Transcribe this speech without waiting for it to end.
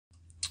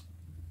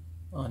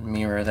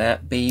Unmirror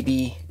that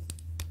baby.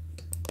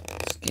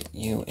 Let's get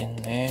you in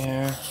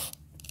there.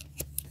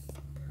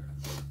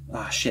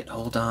 Ah, shit,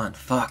 hold on.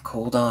 Fuck,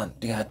 hold on.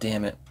 God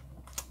damn it.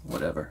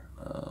 Whatever.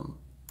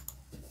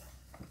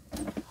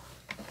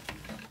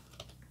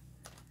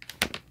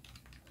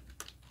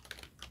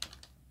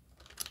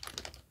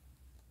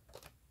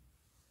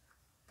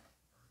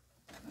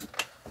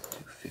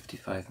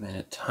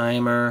 55-minute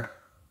timer.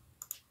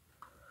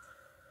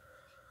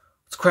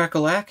 Let's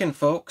crack-a-lackin',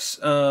 folks.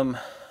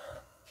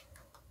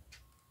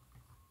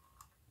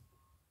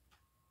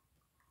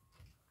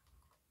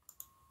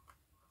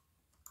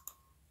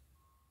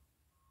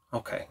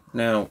 Okay,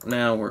 now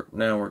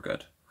we're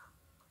good.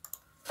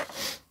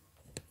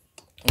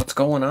 What's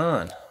going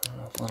on?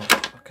 A little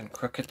fucking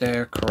crooked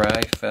there.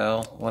 Karai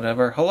fell.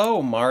 Whatever.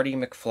 Hello, Marty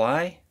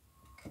McFly.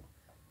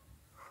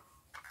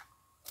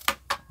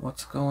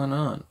 What's going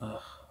on?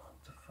 Ugh, what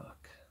the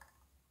fuck?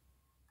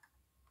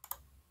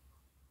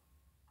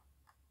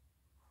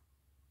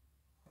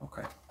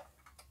 Okay.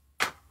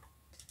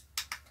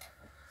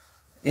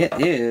 It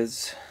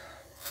is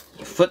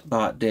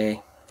Footbot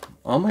Day.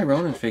 All my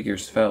Ronin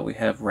figures fell. We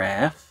have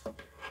Raph.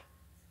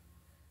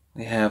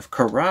 We have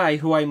Karai,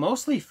 who I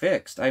mostly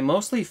fixed. I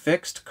mostly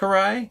fixed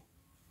Karai.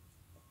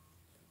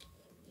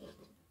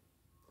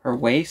 Her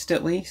waist,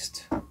 at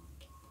least.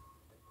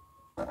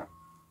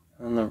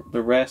 And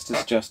the rest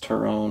is just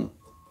her own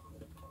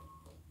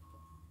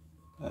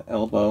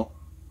elbow.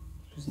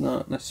 She's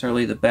not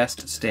necessarily the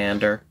best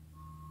stander.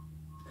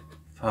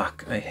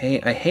 Fuck, I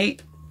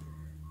hate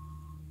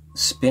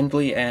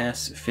spindly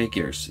ass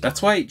figures.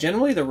 That's why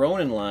generally the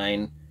Ronin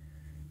line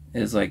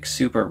is like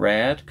super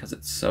rad, because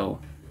it's so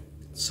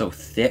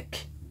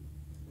thick.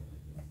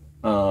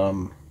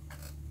 But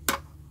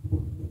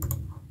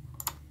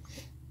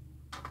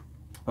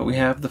we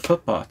have the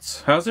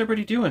Footbots. How's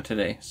everybody doing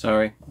today?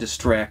 Sorry,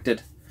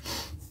 distracted.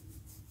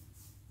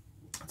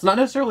 It's not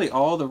necessarily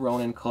all the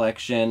Ronin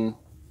collection.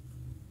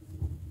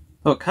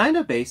 Well, it kind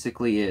of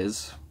basically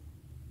is.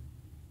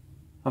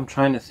 I'm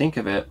trying to think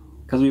of it.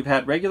 Because we've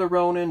had regular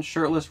Ronin,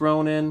 shirtless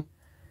Ronin,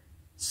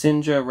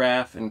 Sinja,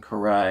 Raph, and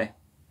Karai.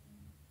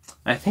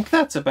 I think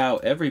that's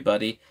about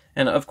everybody.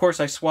 And of course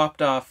I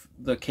swapped off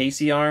the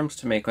Casey arms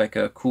to make like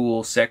a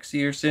cool,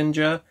 sexier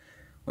Sinja,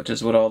 which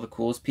is what all the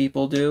coolest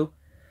people do.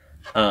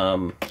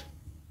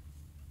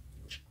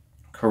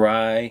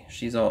 Karai,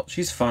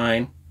 she's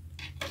fine.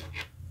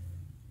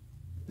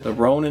 The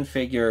Ronin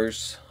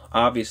figures,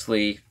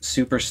 obviously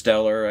super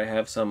stellar. I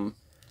have some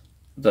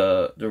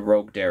the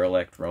Rogue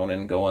Derelict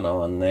Ronin going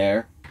on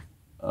there.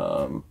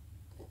 And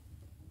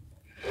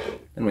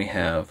we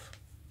have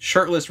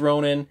shirtless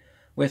Ronin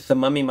with the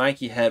Mummy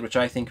Mikey head, which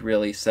I think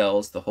really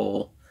sells the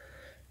whole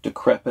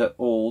decrepit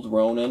old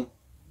Ronin.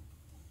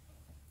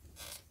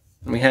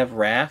 And we have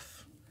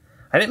Raph.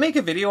 I didn't make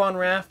a video on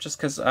Raph just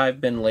because I've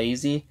been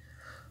lazy.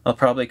 I'll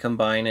probably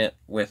combine it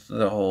with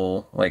the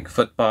whole like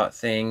Footbot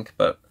thing,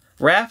 but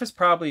Raph is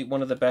probably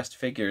one of the best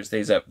figures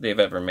they've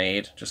ever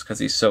made, just because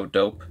he's so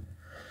dope.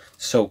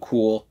 So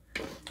cool.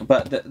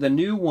 But the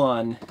new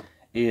one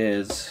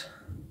is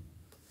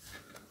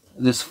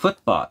this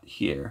Footbot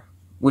here,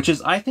 which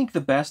is, I think,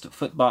 the best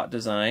Footbot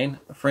design,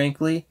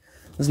 frankly.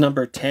 This is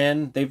number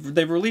 10.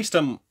 They've released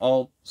them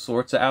all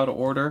sorts of out of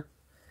order.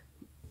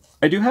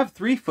 I do have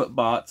 3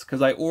 Footbots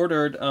because I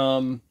ordered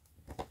a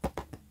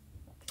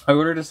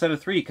set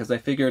of 3 because I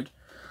figured,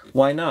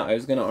 why not? I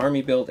was going to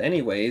army build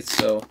anyways,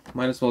 so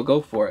might as well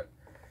go for it.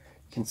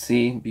 You can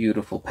see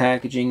beautiful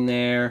packaging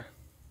there.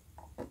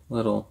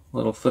 Little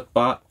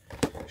Footbot.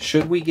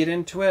 Should we get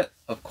into it?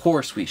 Of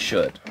course we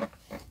should.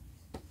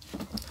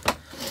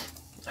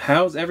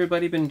 How's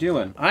everybody been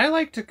doing? I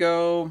like to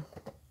go...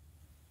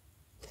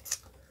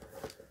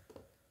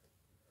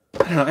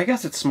 I don't know, I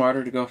guess it's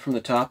smarter to go from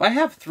the top. I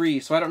have 3,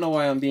 so I don't know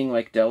why I'm being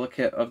like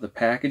delicate of the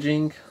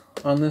packaging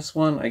on this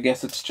one. I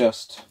guess it's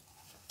just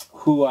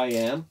who I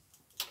am.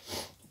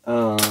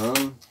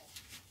 I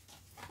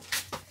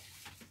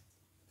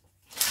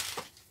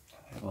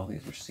have all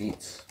these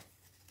receipts.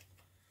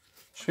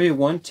 Show you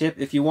one tip.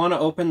 If you want to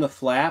open the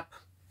flap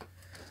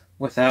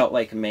without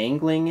like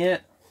mangling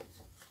it,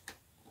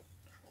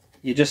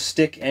 you just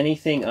stick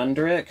anything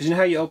under it. Because you know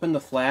how you open the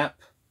flap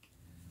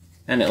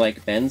and it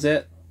like bends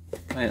it?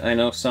 I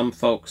know some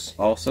folks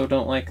also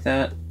don't like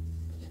that.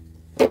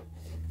 You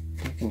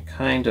can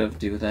kind of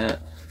do that.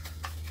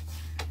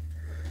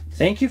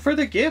 Thank you for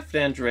the gift,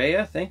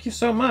 Andrea. Thank you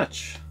so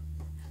much.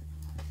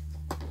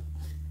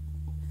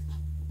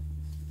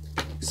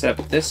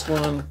 Except this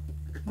one.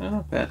 Oh,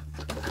 not bad.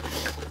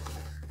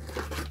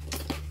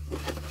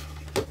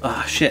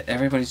 Ah, shit.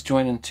 Everybody's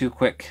joining too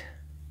quick.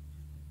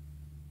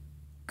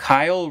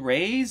 Kyle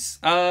Rays?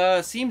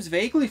 Seems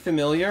vaguely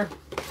familiar.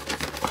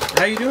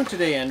 How you doing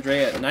today,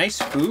 Andrea?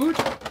 Nice food?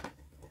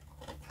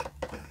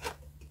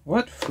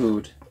 What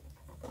food?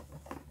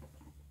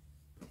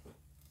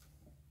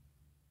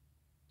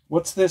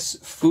 What's this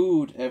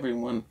food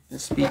everyone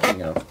is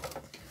speaking of?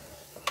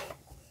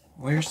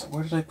 Where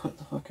did I put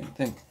the fucking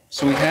thing?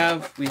 So we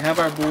have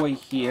our boy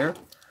here.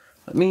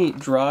 Let me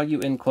draw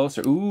you in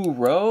closer. Ooh,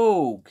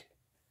 Rogue.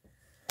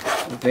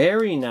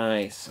 Very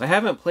nice. I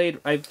haven't played...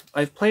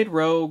 I've played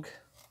Rogue,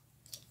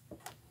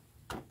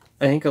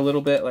 I think a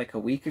little bit like a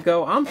week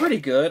ago. I'm pretty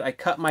good. I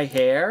cut my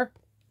hair.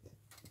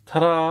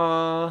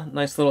 Ta-da!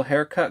 Nice little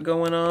haircut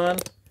going on.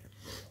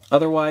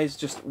 Otherwise,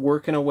 just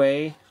working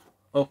away,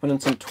 opening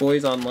some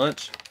toys on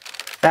lunch.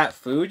 That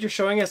food you're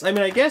showing us, I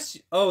mean, I guess...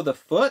 Oh, the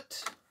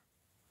foot?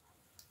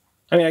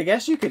 I mean, I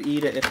guess you could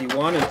eat it if you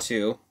wanted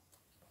to.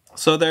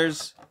 So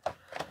there's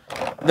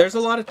a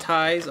lot of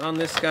ties on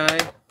this guy.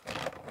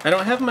 I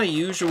don't have my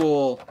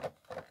usual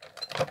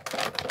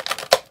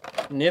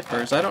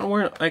nippers.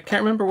 I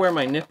can't remember where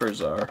my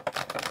nippers are.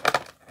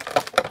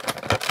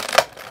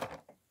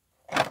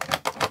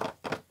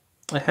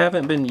 I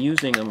haven't been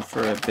using them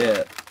for a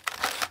bit.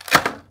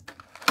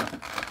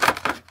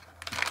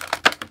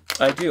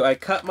 I do. I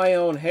cut my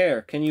own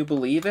hair. Can you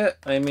believe it?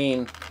 I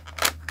mean,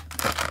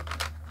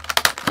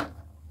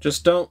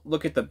 just don't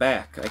look at the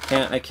back.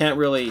 I can't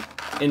really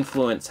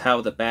influence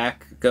how the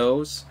back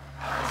goes.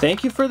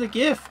 Thank you for the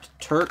gift,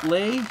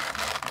 Turtle,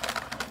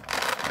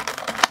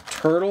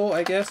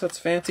 I guess. That's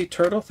fancy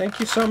turtle. Thank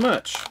you so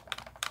much.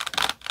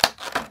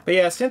 But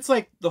yeah, since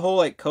like the whole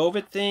like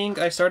COVID thing,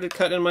 I started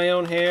cutting my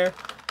own hair.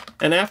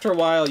 And after a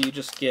while, you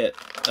just get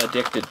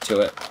addicted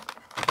to it.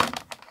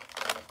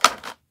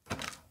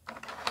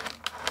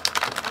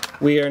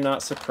 We are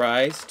not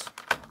surprised.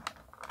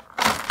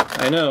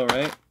 I know,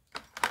 right?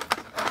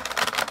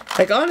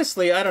 Like,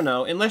 honestly, I don't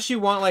know. Unless you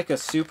want, like, a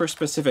super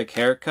specific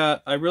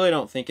haircut, I really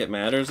don't think it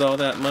matters all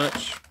that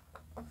much.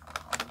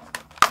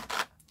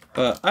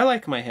 But I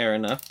like my hair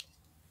enough.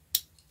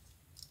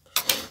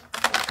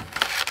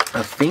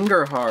 A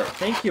finger heart.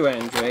 Thank you,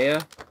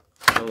 Andrea.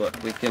 So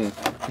look, we can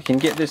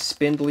get this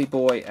spindly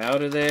boy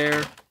out of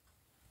there.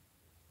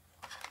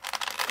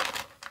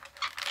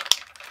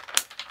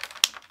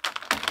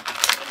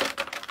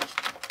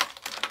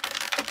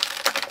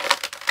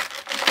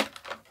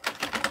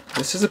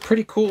 This is a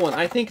pretty cool one.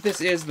 I think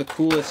this is the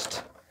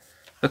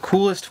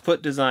coolest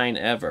foot design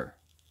ever.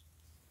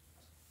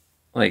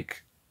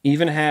 Like,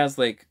 even has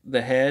like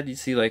the head, you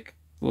see like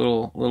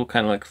little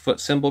kind of like foot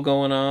symbol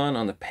going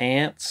on the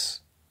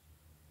pants.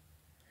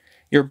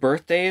 Your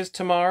birthday is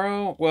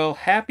tomorrow? Well,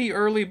 happy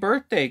early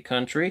birthday,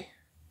 country.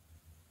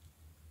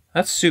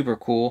 That's super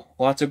cool.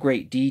 Lots of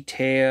great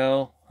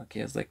detail. Like, he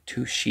has like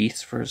 2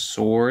 sheaths for his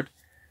sword.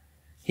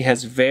 He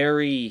has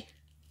very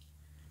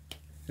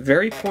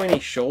pointy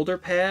shoulder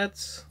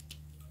pads.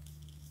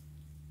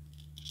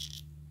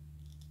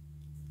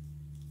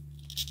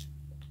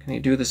 Can you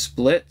do the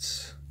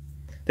splits?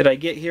 Did I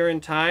get here in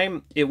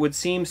time? It would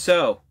seem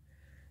so.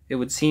 It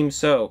would seem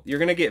so. You're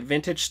going to get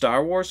vintage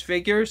Star Wars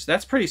figures?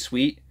 That's pretty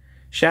sweet.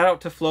 Shout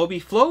out to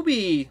Floby.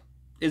 Floby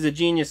is a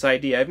genius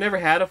idea. I've never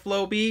had a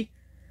Floby,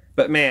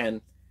 but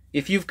man,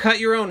 if you've cut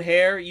your own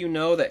hair, you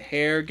know that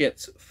hair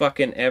gets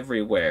fucking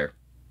everywhere.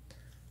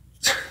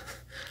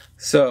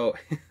 So...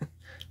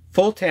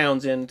 Full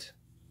Townsend,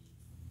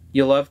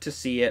 you love to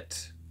see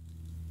it.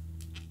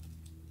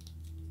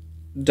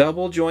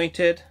 Double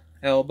jointed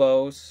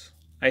elbows.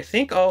 I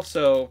think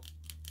also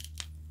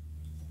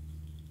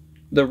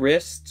the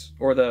wrist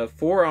or the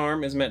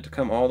forearm is meant to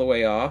come all the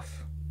way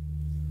off.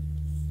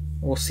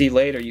 We'll see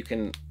later. You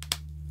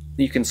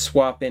can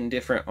swap in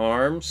different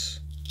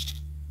arms.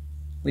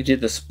 We did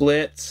the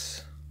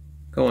splits,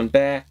 going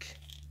back,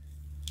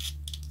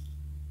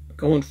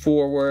 going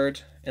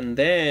forward. And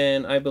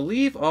then, I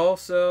believe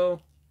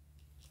also...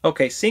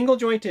 Okay, single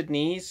jointed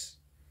knees.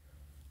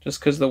 Just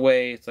because the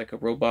way it's like a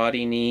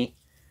robot-y knee.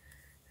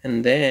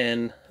 And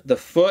then, the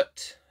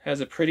foot has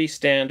a pretty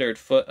standard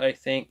foot, I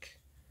think.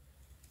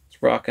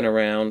 It's rocking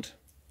around.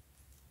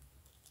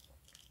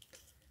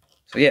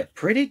 So yeah,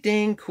 pretty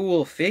dang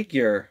cool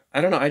figure.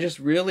 I don't know, I just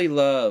really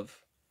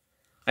love...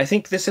 I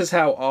think this is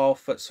how all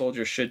foot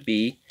soldiers should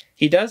be.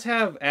 He does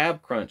have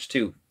ab crunch,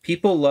 too.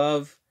 People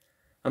love...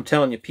 I'm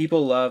telling you,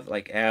 people love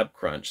like ab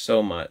crunch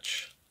so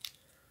much.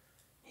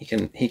 He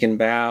can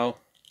bow,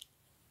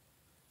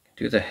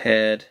 do the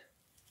head.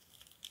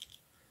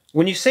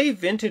 When you say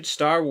vintage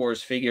Star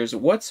Wars figures,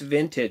 what's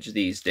vintage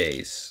these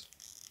days?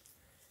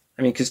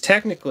 I mean, because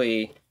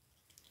technically,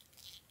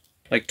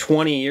 like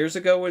 20 years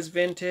ago was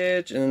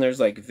vintage, and then there's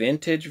like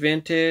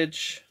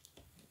vintage.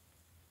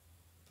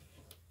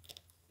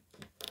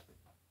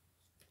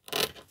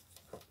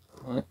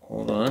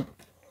 Hold on.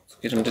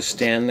 Get him to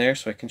stand there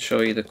so I can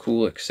show you the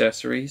cool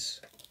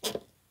accessories.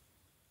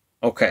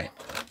 Okay,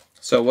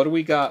 so what do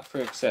we got for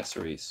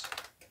accessories?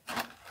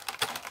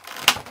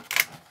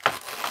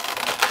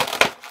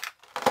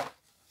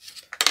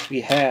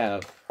 He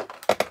has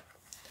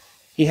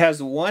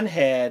one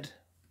head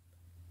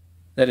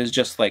that is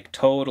just like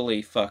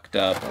totally fucked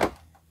up.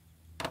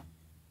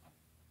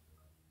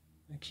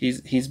 Like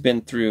he's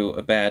been through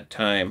a bad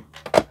time.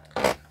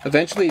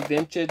 Eventually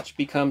vintage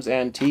becomes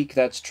antique,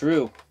 that's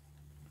true.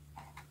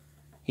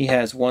 He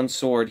has one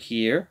sword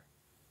here.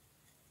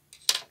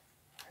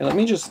 Hey, let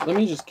me just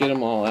get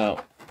them all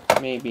out,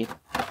 maybe.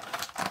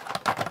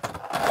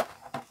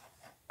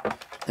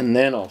 And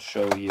then I'll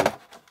show you.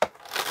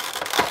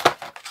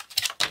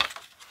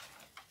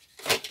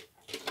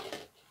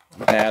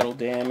 Battle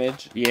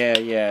damage.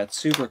 Yeah, it's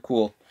super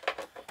cool.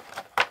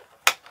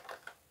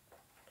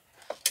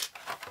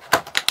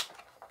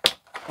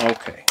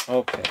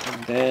 Okay,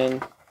 and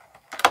then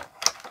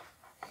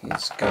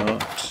he's got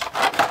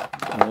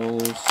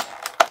those.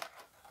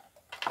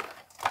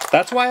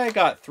 That's why I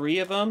got 3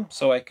 of them,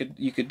 so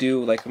you could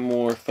do like a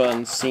more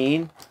fun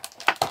scene.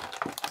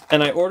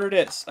 And I ordered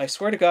it, I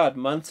swear to God,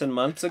 months and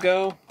months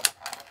ago.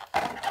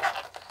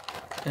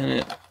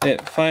 And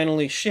it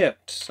finally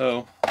shipped,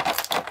 so...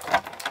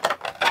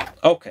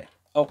 Okay.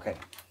 All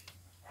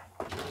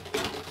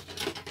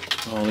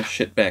this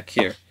shit back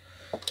here.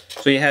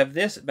 So you have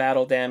this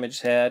battle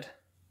damage head.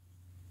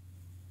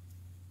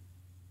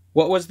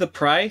 What was the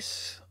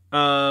price?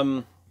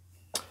 It's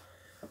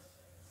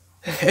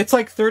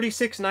like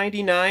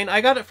 $36.99.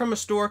 I got it from a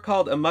store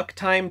called Amok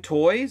Time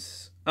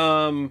Toys.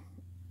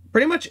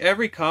 Pretty much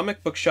every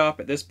comic book shop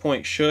at this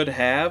point should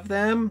have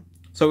them.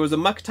 So it was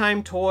Amok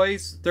Time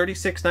Toys,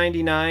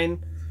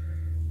 $36.99.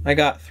 I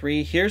got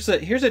 3. Here's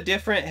a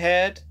different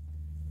head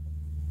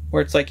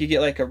where it's like you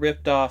get like a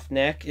ripped off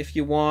neck if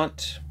you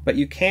want, but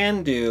you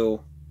can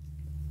do.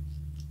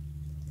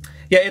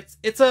 Yeah,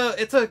 it's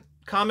a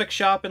comic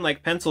shop in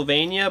like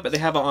Pennsylvania, but they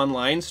have an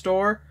online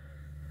store.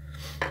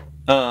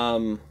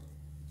 I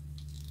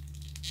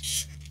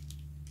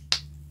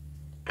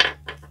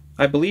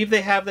believe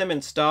they have them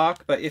in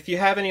stock, but if you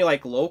have any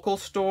like local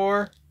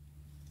store,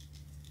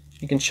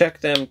 you can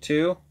check them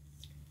too.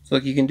 So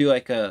like you can do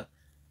like a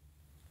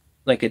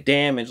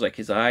damage, like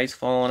his eyes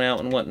falling out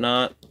and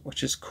whatnot,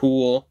 which is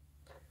cool.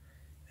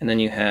 And then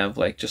you have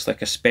like just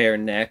like a spare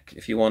neck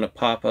if you want to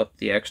pop up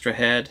the extra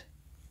head.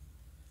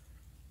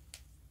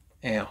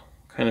 Ow,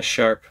 kind of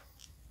sharp.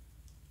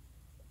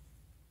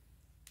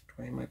 Which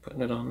way am I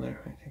putting it on there?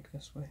 I think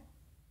this way.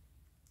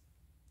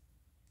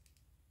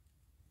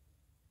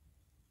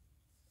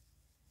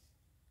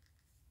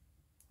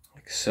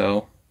 Like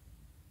so.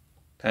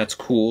 That's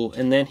cool.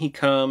 And then he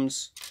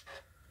comes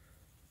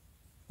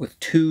with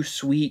 2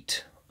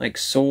 sweet like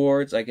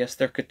swords. I guess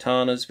they're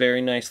katanas,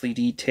 very nicely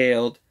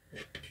detailed.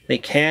 They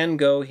can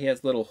go, he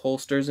has little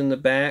holsters in the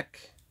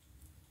back.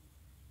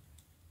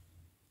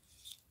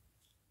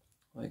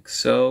 Like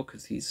so,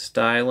 because he's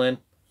styling.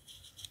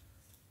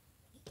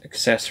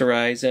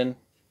 Accessorizing.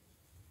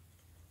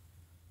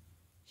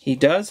 He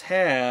does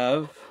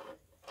have...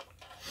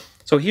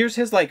 So here's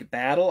his like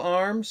battle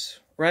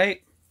arms,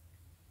 right?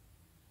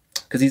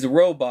 Because he's a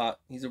robot.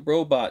 He's a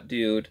robot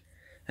dude.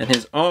 And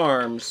his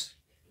arms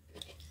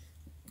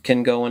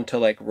can go into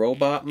like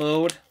robot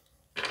mode.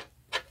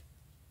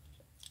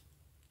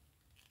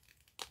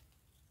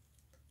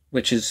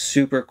 Which is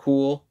super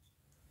cool.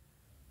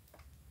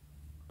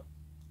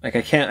 Like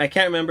I can't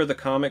remember the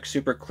comic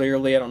super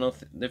clearly. I don't know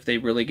if they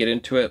really get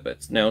into it,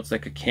 but now it's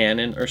like a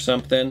canon or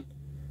something.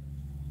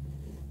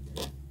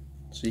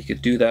 So you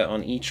could do that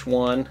on each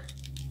one.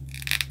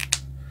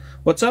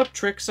 What's up,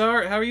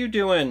 Trixar? How are you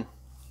doing?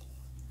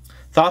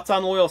 Thoughts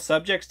on Loyal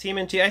Subjects,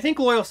 TMNT? I think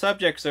Loyal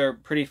Subjects are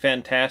pretty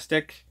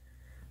fantastic.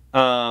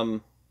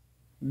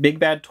 Big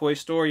Bad Toy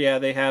Store, yeah,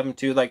 they have them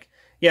too. Like,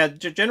 yeah,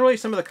 generally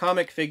some of the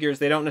comic figures,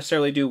 they don't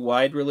necessarily do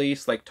wide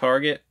release like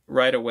Target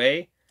right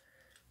away.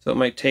 So it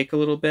might take a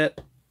little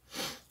bit.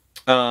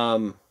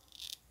 Yeah,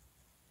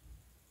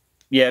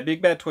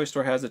 Big Bad Toy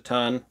Store has a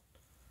ton.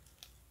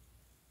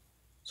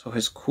 So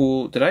his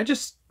cool... Did I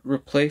just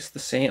replace the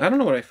same... I don't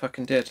know what I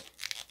fucking did.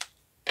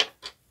 I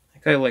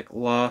think I like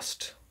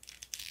lost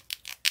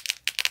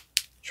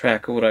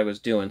track of what I was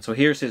doing. So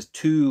here's his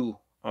 2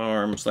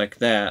 arms like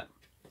that.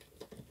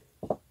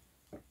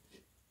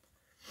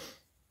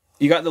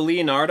 You got the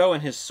Leonardo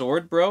and his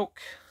sword broke.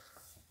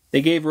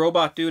 They gave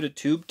Robot Dude a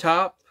tube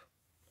top.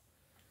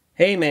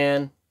 Hey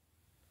man.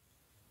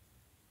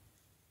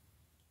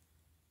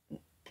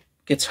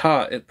 Gets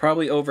hot. It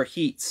probably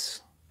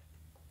overheats.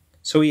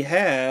 So he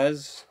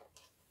has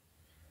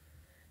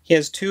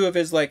 2 of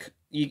his like...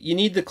 You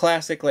need the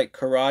classic like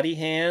karate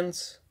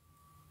hands.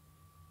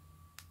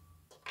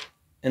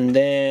 And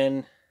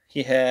then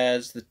he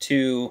has the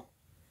 2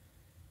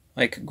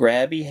 like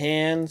grabby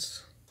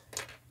hands.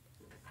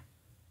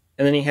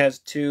 And then he has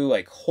 2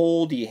 like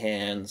holdy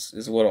hands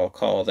is what I'll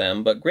call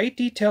them. But great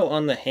detail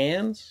on the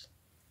hands.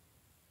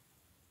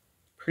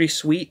 Pretty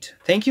sweet.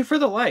 Thank you for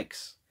the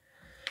likes.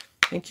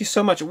 Thank you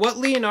so much. What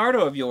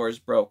Leonardo of yours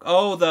broke?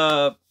 Oh,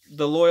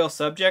 the Loyal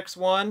Subjects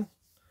one?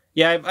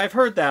 Yeah, I've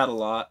heard that a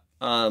lot.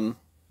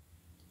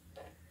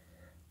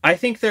 I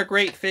think they're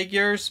great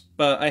figures,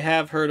 but I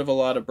have heard of a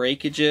lot of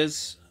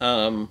breakages.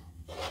 I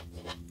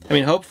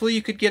mean, hopefully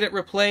you could get it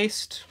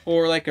replaced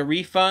or like a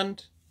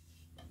refund.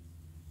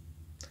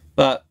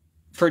 But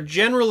for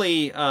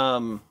generally, you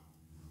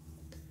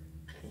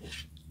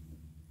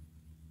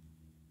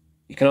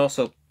can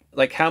also,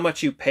 like how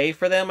much you pay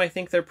for them, I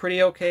think they're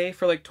pretty okay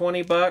for like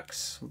 20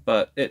 bucks.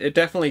 But it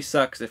definitely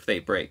sucks if they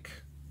break.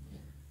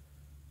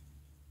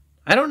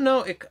 I don't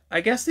know,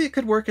 I guess it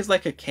could work as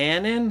like a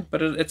cannon,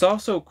 but it's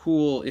also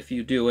cool if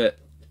you do it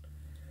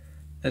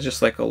as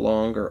just like a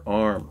longer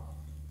arm.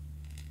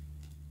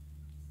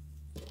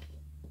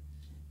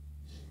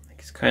 Like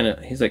he's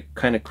he's like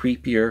kind of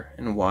creepier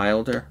and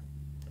wilder.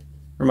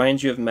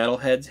 Reminds you of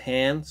Metalhead's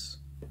hands.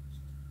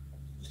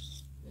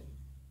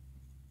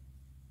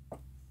 You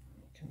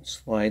can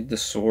slide the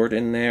sword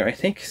in there. I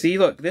think, see,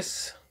 look,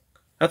 that's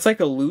like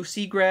a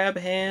loosey grab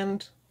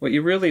hand. What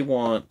you really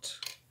want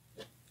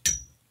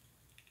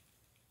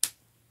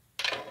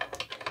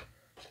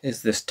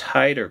is this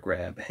tighter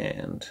grab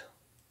hand.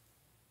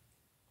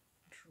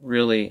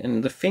 Really,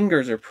 and the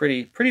fingers are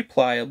pretty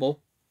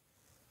pliable.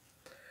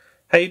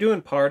 How you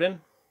doing,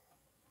 Pardon?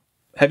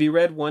 Have you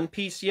read One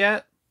Piece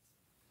yet?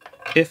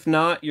 If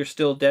not, you're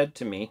still dead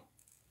to me.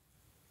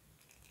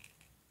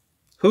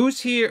 Who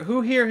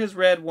here has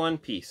read One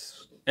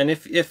Piece? And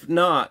if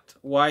not,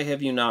 why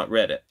have you not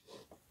read it?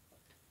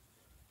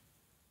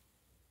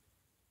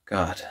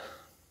 God.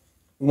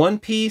 One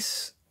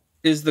Piece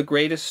is the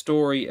greatest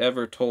story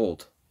ever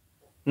told.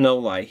 No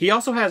lie. He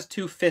also has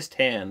 2 fist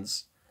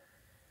hands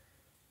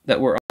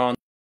that were on.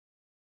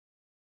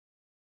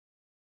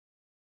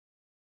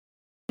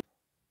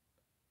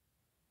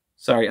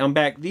 Sorry, I'm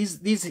back. These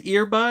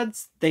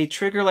earbuds, they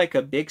trigger like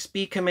a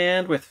Bixby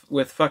command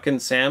with fucking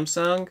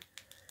Samsung.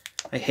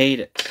 I hate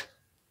it.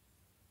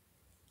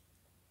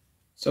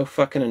 So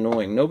fucking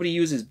annoying. Nobody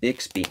uses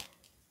Bixby.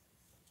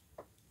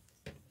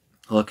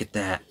 Look at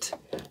that.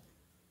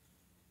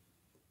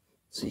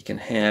 So you can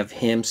have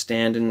him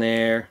standing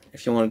there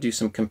if you want to do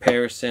some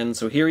comparison.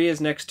 So here he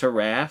is next to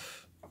Raph.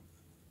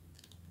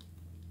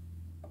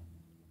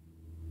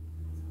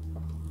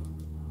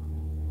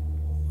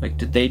 Like,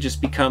 did they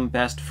just become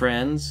best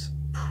friends?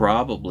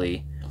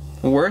 Probably.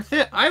 Worth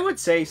it? I would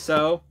say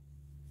so.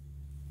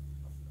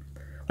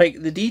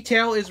 Like, the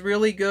detail is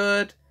really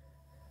good.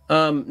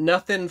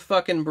 Nothing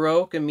fucking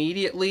broke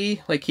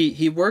immediately. Like,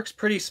 he works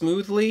pretty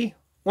smoothly.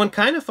 One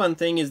kind of fun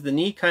thing is the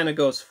knee kind of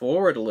goes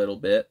forward a little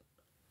bit,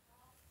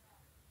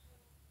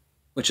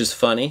 which is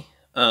funny.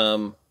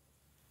 Like,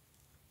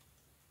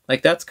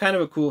 that's kind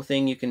of a cool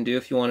thing you can do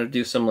if you want to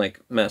do some, like,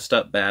 messed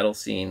up battle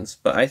scenes.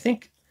 But I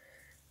think...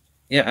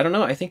 yeah, I don't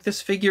know. I think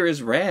this figure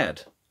is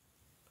rad.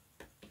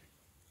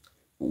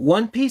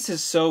 One Piece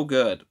is so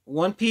good.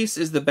 One Piece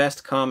is the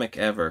best comic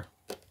ever.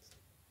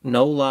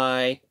 No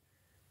lie.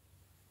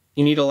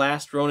 You need a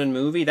Last Ronin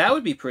movie? That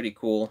would be pretty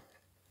cool.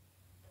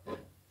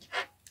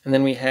 And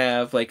then we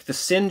have, like, the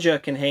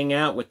Sinja can hang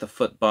out with the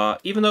Footbot,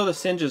 even though the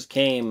Sinjas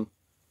came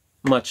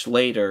much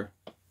later.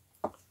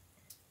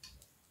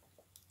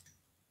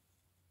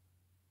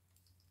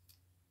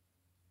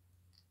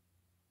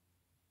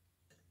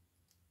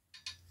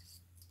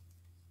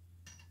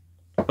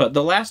 But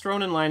the Last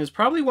Ronin line is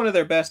probably one of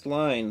their best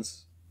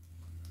lines.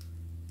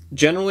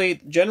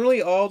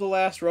 Generally all the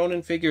Last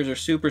Ronin figures are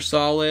super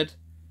solid.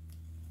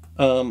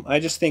 I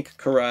just think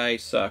Karai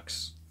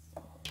sucks.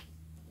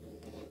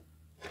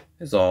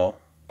 Is all.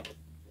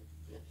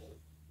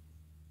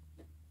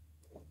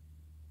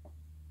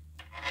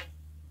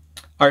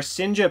 Are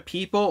Sinja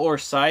people or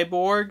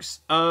cyborgs?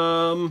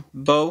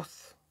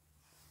 Both.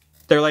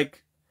 They're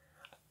like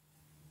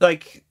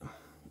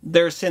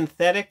they're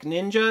synthetic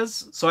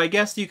ninjas, so I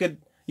guess you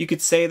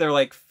could say they're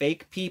like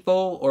fake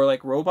people or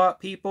like robot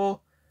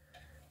people.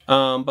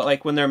 But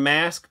like when their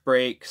mask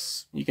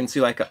breaks, you can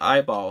see like an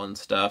eyeball and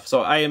stuff.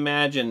 So I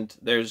imagined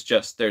there's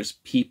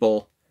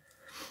people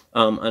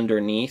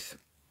underneath.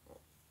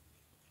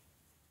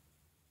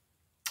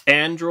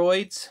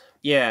 Androids?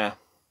 Yeah.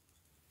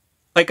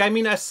 Like, I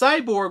mean, a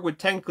cyborg would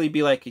technically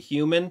be like a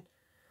human.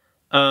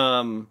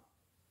 So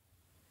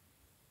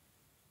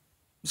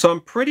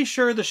I'm pretty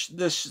sure the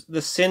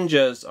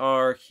Sinjas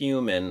are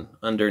human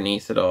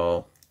underneath it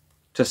all.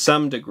 To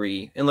some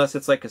degree. Unless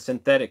it's like a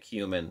synthetic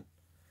human.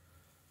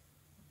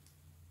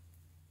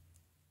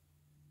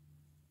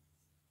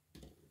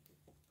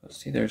 Let's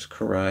see, there's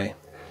Karai.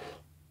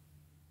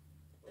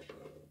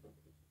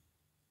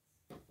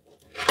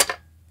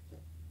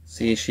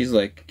 See, she's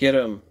like, get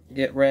him.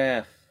 Get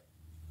Raph.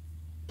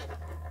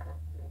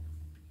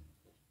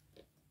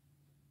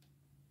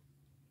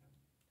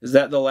 Is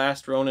that the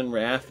Last Ronin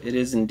Raph? It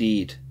is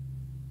indeed.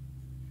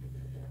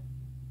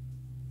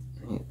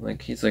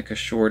 Like, he's like a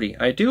shorty.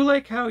 I do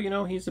like how, you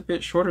know, he's a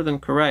bit shorter than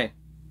Karai.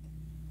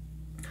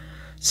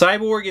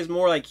 Cyborg is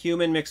more like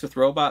human mixed with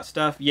robot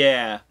stuff.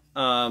 Yeah.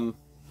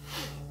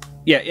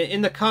 Yeah,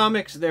 in the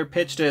comics, they're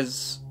pitched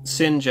as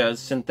Sinjas,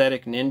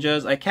 synthetic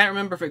ninjas. I can't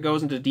remember if it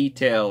goes into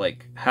detail,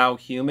 like, how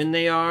human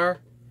they are.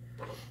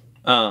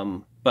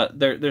 But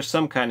there's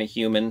some kind of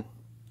human.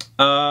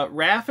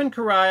 Raph and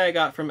Karai I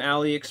got from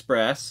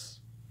AliExpress.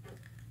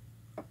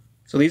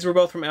 So these were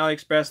both from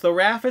AliExpress. Though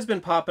Raph has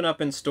been popping up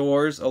in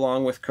stores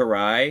along with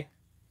Karai.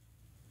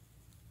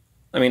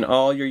 I mean,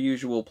 all your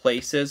usual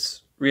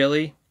places,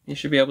 really. You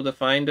should be able to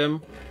find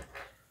them.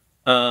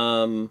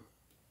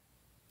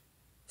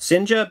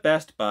 Sinja,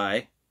 Best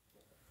Buy.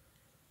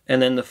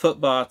 And then the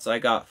Footbots I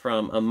got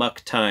from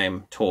Amok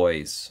Time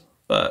Toys.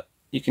 But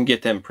you can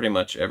get them pretty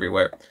much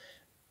everywhere.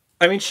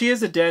 I mean, she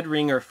is a dead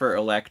ringer for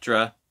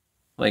Elektra.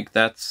 Like,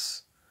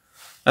 that's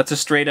a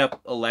straight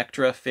up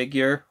Elektra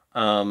figure.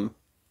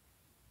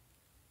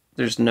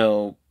 There's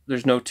no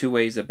two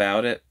ways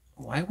about it.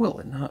 Why will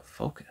it not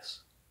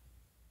focus?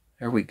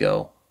 There we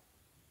go.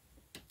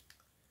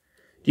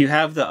 Do you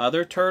have the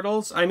other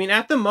turtles? I mean,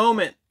 at the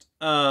moment,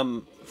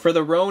 for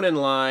the Ronin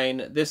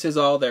line, this is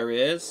all there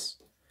is.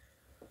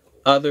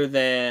 Other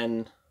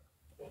than,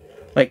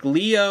 like,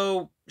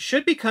 Leo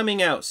should be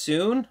coming out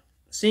soon,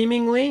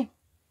 seemingly.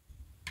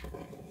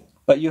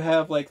 But you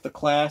have, like, the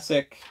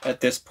classic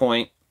at this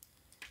point.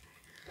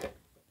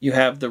 You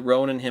have the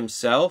Ronin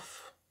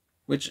himself,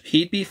 which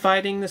he'd be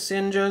fighting the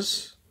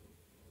Sinjas.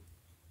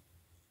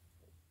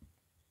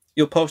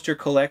 You'll post your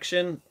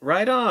collection?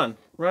 Right on,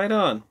 right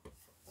on.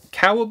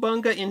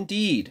 Cowabunga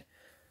indeed.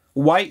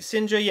 White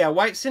Sinja, yeah,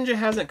 White Sinja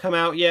hasn't come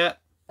out yet.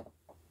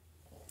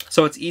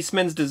 So it's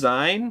Eastman's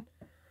design.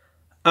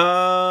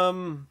 I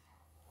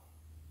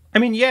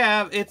mean,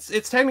 yeah,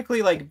 it's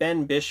technically like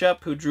Ben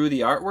Bishop who drew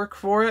the artwork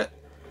for it.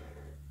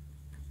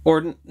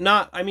 Or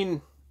not, I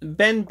mean,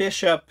 Ben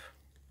Bishop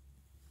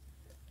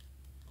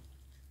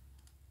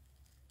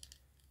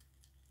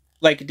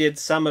like did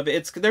some of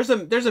it. There's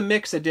a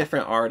mix of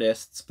different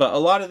artists, but a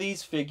lot of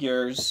these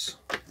figures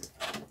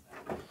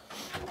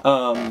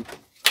like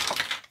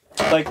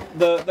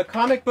the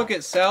comic book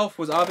itself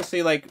was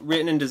obviously like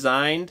written and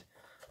designed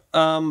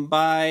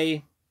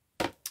by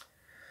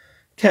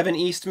Kevin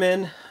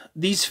Eastman.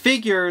 These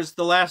figures,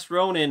 The Last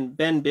Ronin,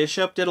 Ben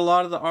Bishop did a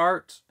lot of the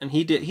art, and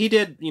he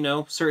did, you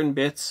know, certain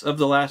bits of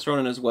The Last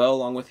Ronin as well,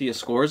 along with the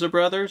Escorza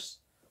brothers.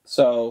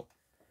 So,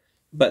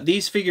 but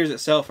these figures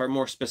itself are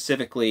more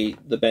specifically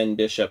the Ben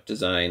Bishop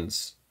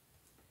designs.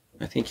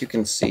 I think you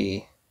can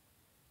see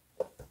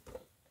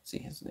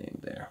his name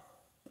there.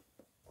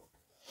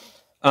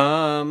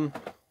 McFarlane,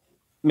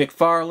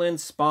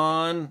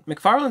 Spawn.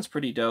 McFarlane's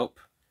pretty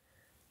dope.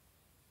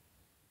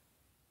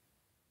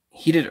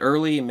 He did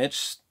early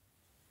merch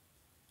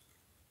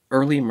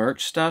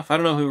stuff. I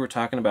don't know who we're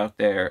talking about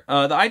there.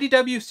 The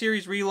IDW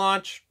series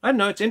relaunch. I don't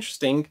know. It's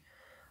interesting.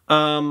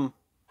 I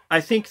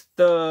think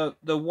the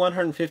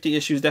 150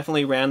 issues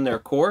definitely ran their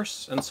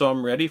course, and so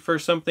I'm ready for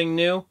something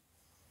new.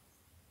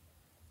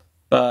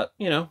 But,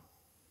 you know,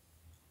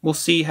 we'll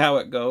see how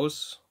it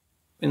goes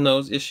in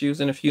those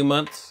issues in a few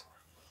months.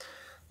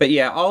 But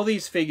yeah, all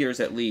these figures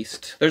at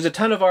least. There's a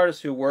ton of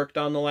artists who worked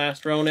on The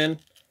Last Ronin.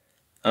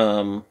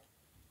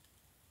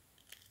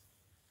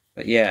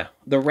 But yeah,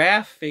 the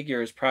Raph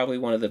figure is probably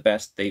one of the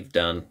best they've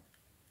done.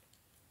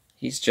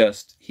 He's a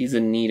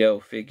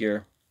neato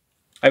figure.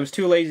 I was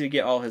too lazy to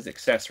get all his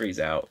accessories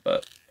out,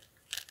 but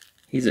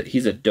he's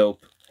a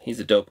dope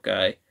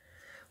guy.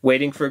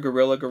 Waiting for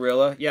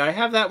Gorilla. Yeah, I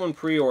have that one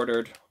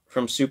pre-ordered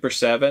from Super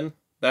 7.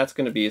 That's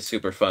going to be a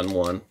super fun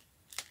one.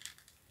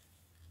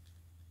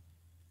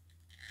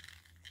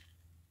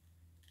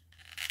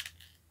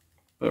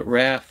 But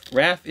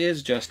Raph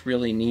is just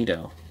really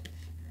neato.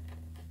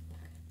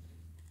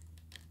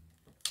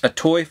 A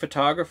toy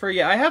photographer?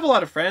 Yeah, I have a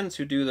lot of friends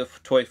who do the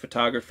toy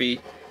photography.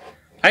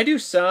 I do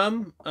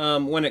some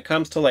when it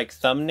comes to like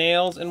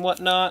thumbnails and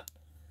whatnot,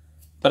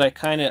 but I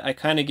kind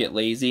of get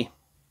lazy.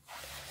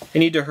 I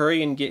need to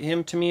hurry and get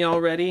him to me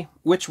already.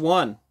 Which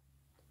one?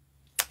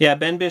 Yeah,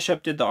 Ben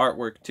Bishop did the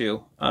artwork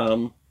too,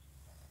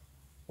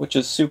 which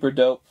is super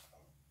dope.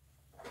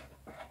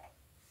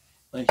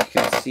 Like you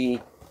can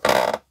see,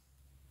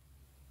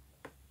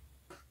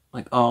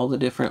 like all the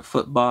different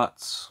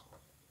footbots.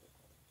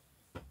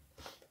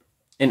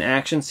 In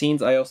action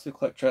scenes, I also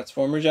collect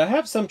Transformers. Yeah, I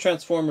have some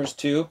Transformers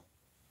too.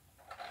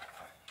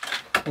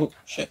 Oh,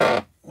 shit.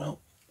 No.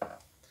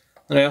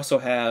 And I also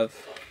have...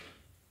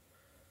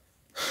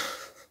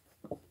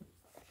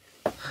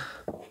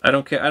 I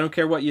don't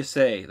care what you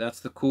say. That's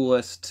the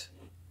coolest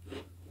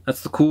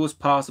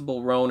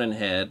possible Ronin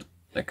head.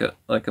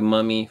 Like a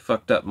mummy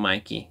fucked up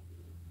Mikey.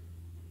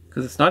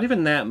 Because it's not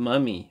even that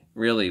mummy,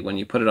 really, when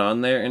you put it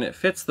on there, and it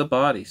fits the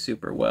body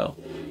super well.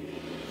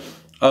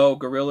 Oh,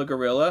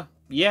 Gorilla.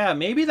 Yeah,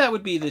 maybe that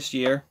would be this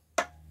year.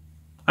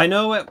 I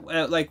know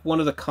at like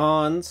one of the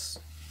cons,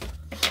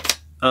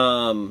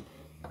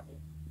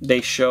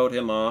 they showed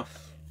him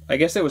off. I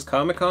guess it was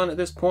Comic-Con at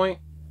this point.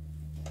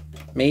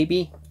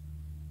 Maybe.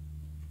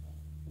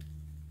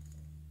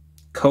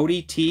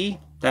 Cody T,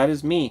 that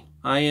is me.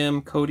 I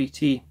am Cody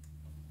T.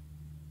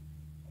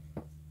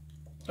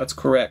 That's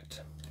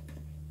correct.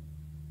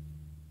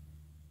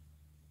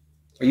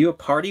 Are you a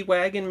Party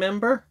Wagon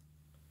member?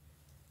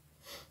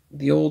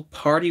 The old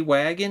Party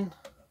Wagon?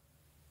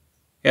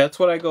 Yeah, that's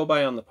what I go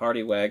by on the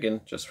Party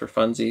Wagon, just for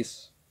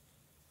funsies.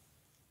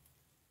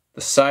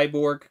 The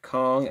Cyborg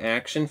Kong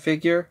action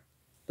figure?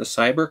 The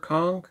Cyber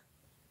Kong?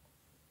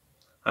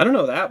 I don't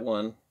know that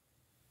one.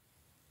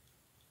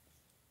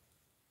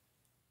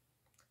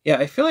 Yeah,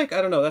 I feel like,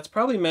 I don't know, that's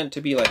probably meant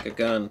to be like a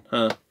gun,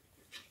 huh?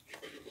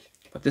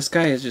 But this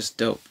guy is just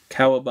dope.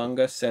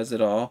 Cowabunga says it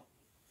all.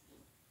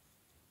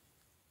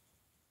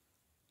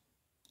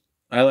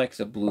 I like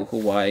the Blue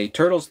Hawaii.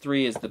 Turtles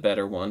 3 is the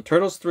better one.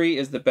 Turtles 3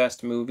 is the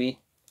best movie.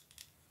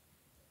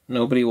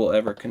 Nobody will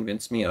ever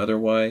convince me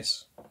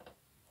otherwise.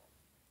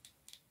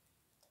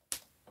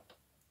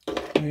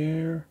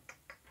 Where?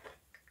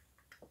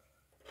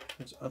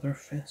 There's Other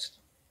Fist.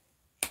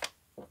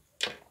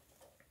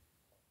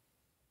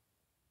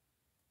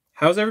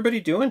 How's everybody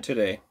doing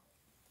today?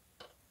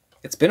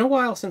 It's been a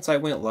while since I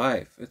went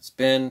live. It's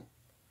been...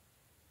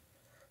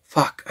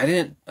 Fuck, I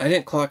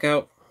didn't clock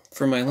out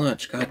for my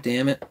lunch. God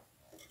damn it.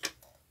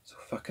 So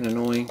fucking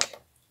annoying.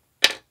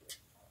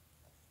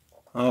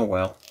 Oh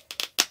well.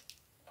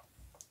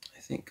 I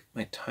think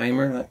my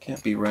timer, that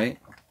can't be right.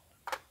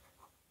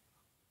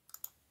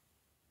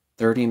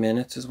 30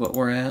 minutes is what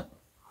we're at.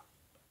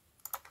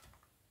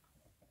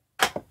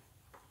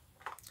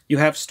 You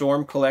have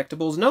Storm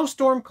collectibles? No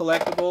Storm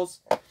collectibles.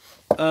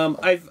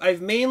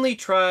 I've mainly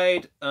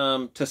tried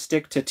to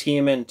stick to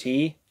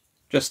TMNT,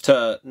 just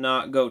to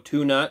not go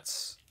too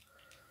nuts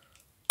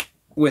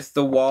with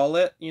the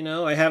wallet, you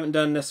know. I haven't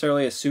done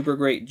necessarily a super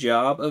great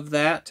job of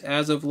that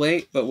as of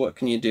late, but what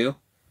can you do?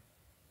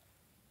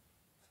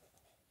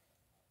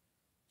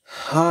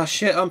 Ah,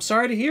 shit, I'm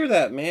sorry to hear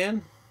that,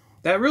 man.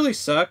 That really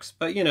sucks,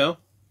 but you know,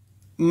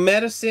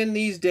 medicine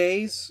these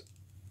days,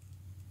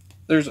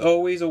 there's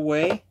always a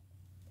way.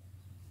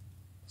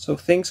 So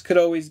things could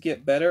always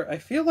get better. I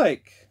feel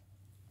like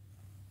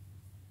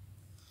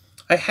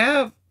I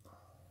have...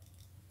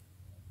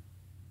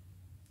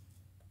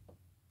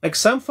 Like,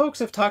 some folks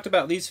have talked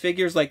about these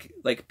figures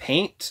like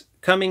paint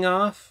coming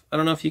off. I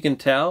don't know if you can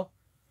tell,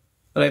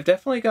 but I've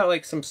definitely got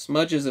like some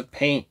smudges of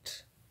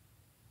paint.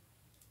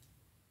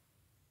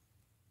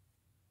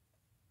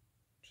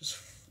 Just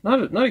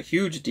not a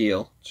huge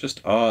deal. It's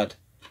just odd.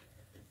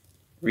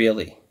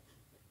 Really.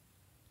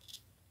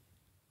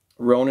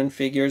 Ronin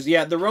figures.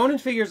 Yeah, the Ronin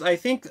figures, I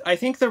think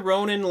the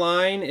Ronin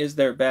line is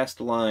their best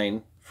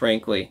line,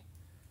 frankly.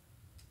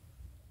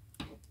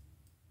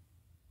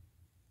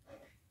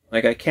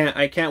 Like, I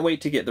can't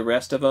wait to get the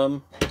rest of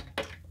them.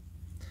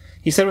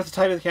 He said with the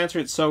type of cancer,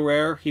 it's so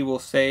rare, he will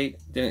say,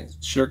 didn't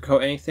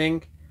sugarcoat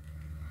anything.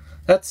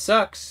 That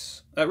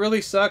sucks. That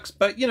really sucks.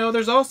 But, you know,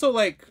 there's also,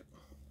 like,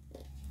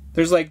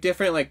 there's, like,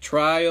 different, like,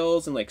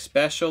 trials and, like,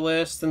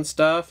 specialists and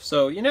stuff.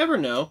 So, you never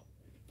know.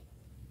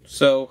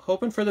 So,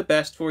 hoping for the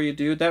best for you,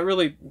 dude. That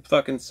really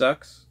fucking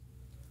sucks.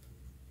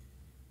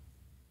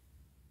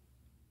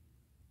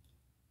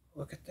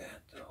 Look at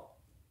that, though.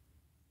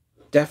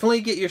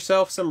 Definitely get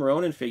yourself some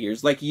Ronin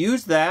figures. Like,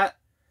 use that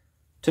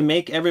to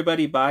make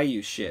everybody buy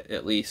you shit,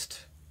 at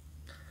least.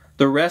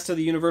 The rest of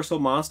the Universal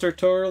Monster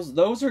Turtles,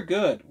 those are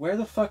good. Where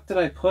the fuck did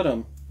I put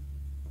them?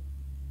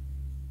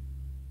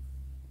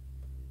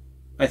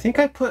 I think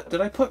I put...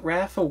 Did I put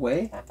Raph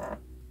away?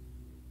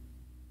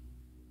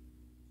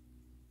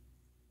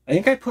 I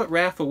think I put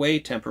Raph away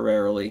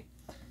temporarily.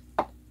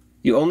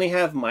 You only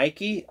have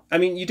Mikey? I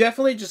mean, you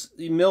definitely just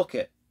milk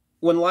it.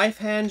 When life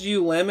hands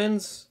you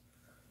lemons...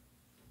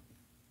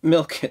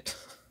 milk it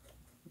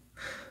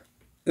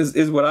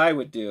is what I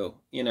would do,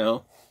 you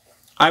know.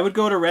 I would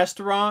go to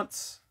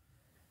restaurants,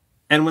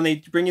 and when they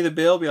bring you the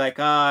bill, be like,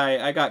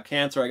 I got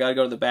cancer, I gotta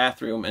go to the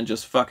bathroom, and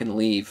just fucking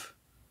leave.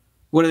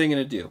 What are they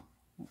gonna do?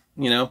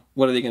 You know,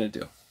 what are they gonna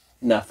do?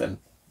 Nothing.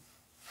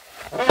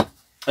 I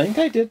think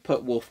I did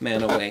put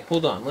Wolfman away.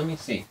 Hold on, let me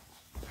see.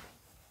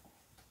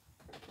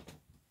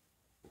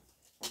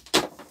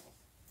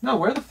 No,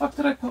 where the fuck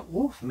did I put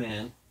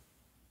Wolfman?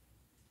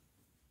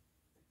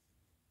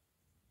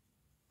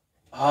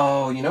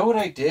 Oh, you know what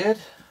I did?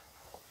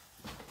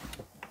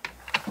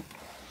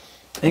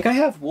 I think I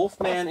have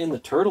Wolfman in the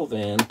turtle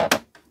van.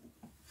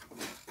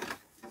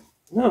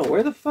 No,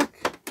 where the fuck?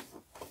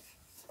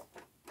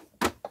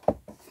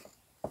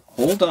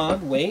 Hold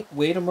on,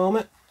 wait a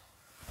moment.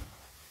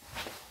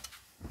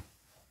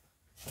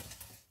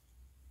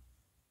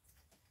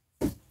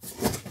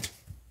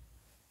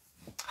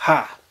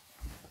 Ha!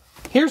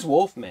 Here's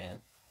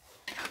Wolfman.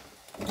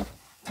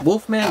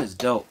 Wolfman is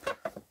dope.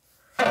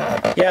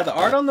 Yeah, the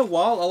art on the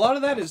wall, a lot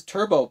of that is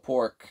Turbo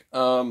Pork.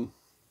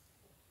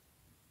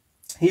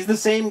 He's the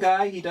same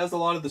guy. He does a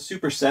lot of the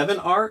Super 7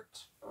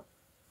 art.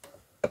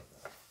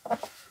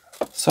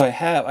 So I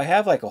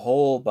have like a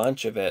whole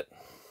bunch of it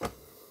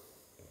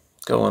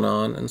going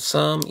on, and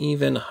some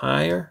even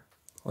higher.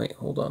 Wait,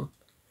 hold on.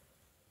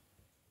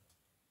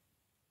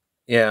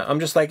 Yeah, I'm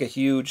just like a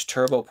huge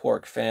Turbo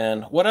Pork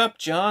fan. What up,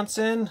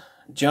 Johnson?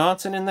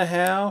 Johnson in the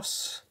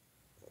house.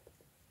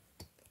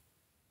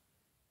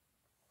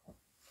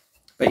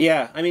 But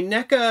yeah, I mean,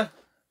 NECA,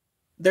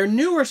 their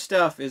newer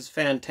stuff is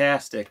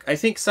fantastic. I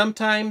think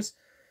sometimes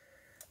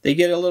they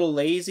get a little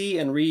lazy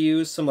and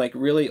reuse some like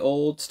really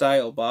old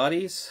style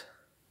bodies.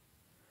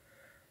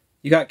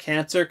 You got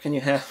cancer, can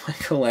you have my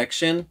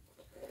collection?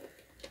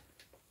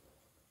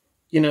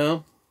 You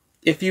know,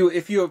 if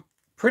you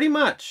pretty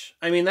much,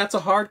 I mean, that's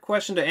a hard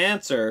question to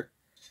answer.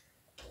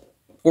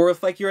 Or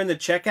if like you're in the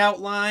checkout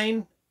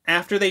line,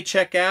 after they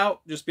check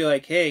out, just be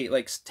like, hey,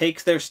 like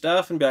take their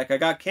stuff and be like, I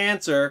got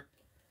cancer.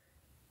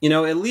 You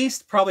know, at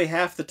least probably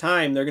half the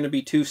time they're going to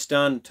be too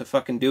stunned to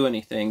fucking do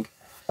anything.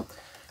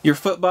 Your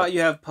footbot you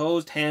have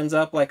posed hands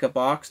up like a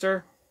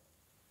boxer.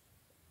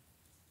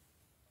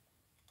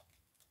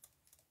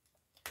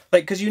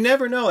 Like, because you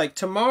never know. Like,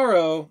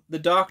 tomorrow the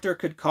doctor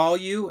could call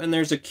you and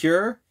there's a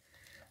cure.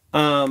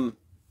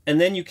 And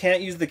then you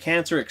can't use the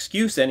cancer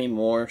excuse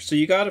anymore. So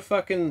you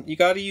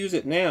gotta use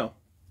it now.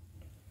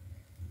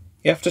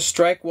 You have to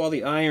strike while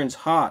the iron's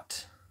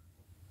hot.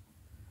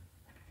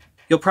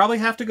 You'll probably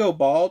have to go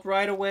bald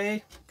right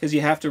away because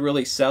you have to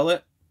really sell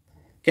it.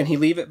 Can he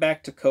leave it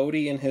back to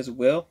Cody in his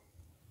will?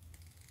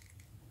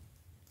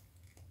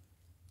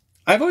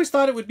 I've always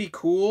thought it would be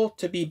cool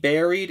to be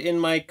buried in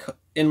my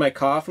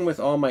coffin with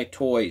all my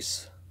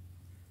toys.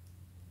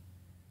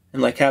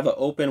 And like have an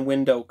open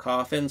window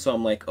coffin, so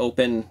I'm like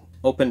open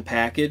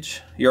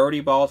package. You're already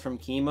bald from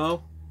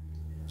chemo.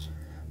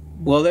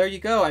 Well, there you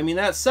go. I mean,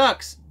 that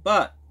sucks,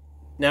 but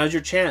now's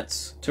your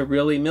chance to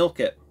really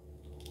milk it.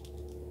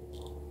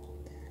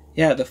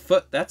 Yeah, the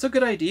foot, that's a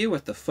good idea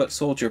with the foot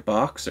soldier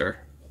boxer.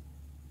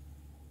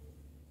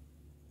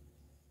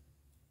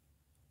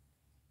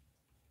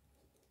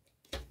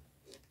 A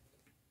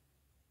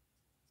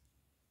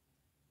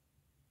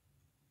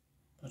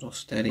little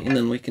steady, and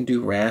then we can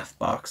do Wrath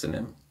boxing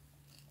him.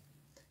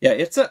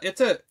 Yeah,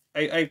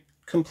 I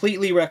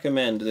completely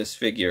recommend this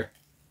figure.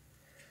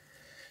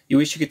 You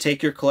wish you could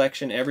take your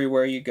collection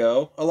everywhere you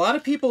go. A lot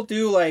of people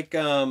do like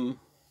I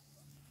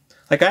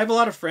have a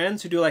lot of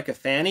friends who do like a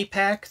fanny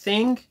pack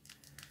thing,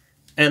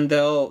 and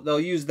they'll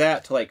use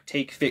that to like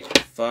take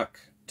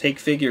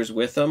figures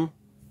with them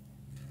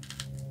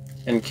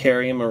and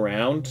carry them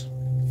around.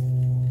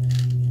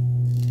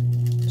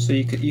 So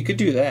you could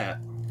do that.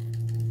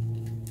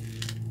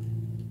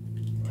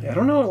 I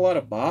don't know a lot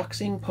of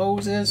boxing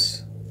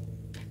poses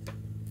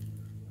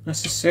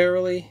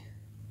necessarily.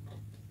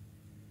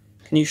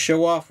 Can you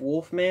show off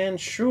Wolfman?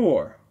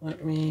 Sure.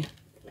 Let me...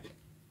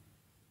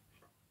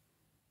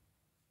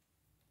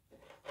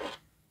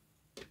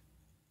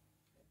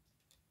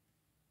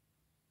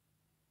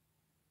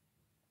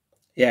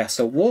 Yeah,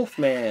 so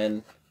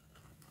Wolfman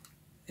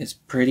is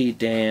pretty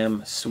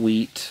damn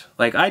sweet.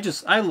 Like,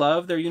 I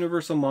love their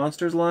Universal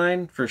Monsters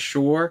line, for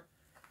sure.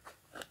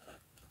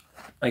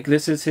 Like,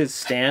 this is his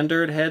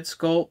standard head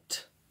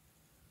sculpt.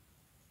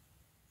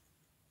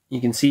 You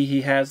can see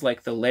he has,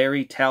 like, the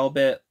Larry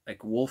Talbot,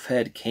 like, wolf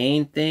head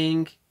cane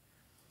thing.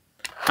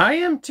 I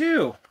am,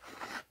 too.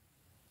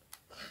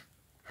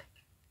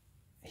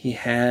 He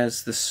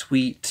has the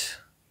sweet,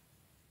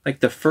 like,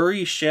 the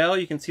furry shell.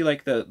 You can see,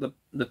 like, the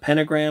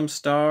pentagram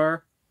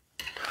star.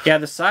 Yeah,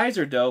 the sides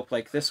are dope.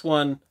 Like, this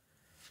one,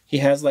 he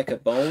has, like, a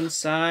bone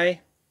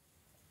sai.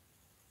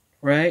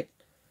 Right?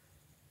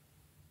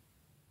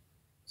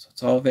 So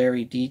it's all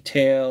very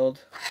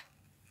detailed.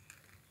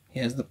 He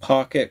has the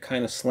pocket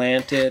kind of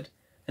slanted.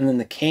 And then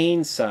the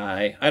cane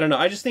sai. I don't know.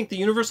 I just think the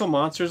Universal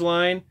Monsters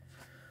line,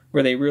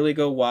 where they really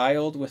go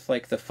wild with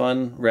like the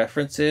fun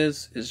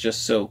references, is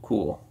just so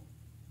cool.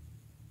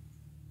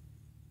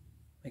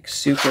 Like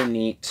super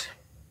neat.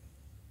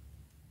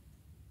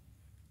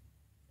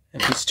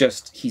 And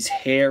he's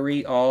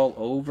hairy all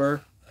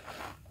over.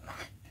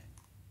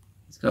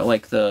 He's got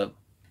like the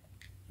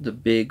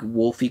big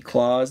wolfy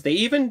claws. They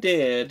even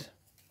did...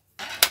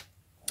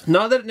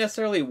 Not that it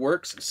necessarily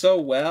works so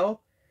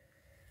well,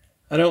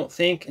 I don't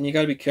think, and you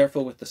got to be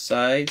careful with the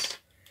size.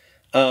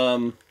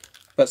 But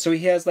so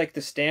he has like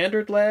the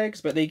standard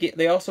legs, but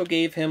they also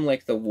gave him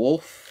like the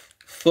wolf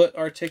foot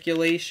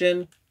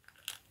articulation,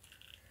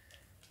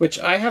 which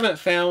I haven't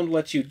found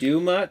lets you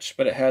do much,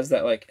 but it has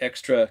that like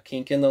extra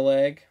kink in the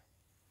leg.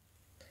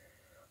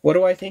 What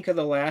do I think of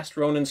the last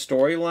Ronin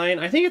storyline?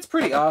 I think it's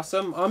pretty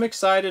awesome. I'm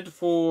excited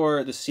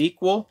for the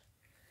sequel.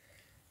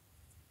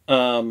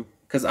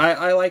 Because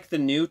I like the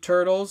new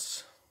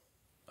Turtles.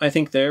 I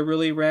think they're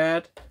really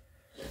rad.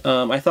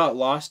 I thought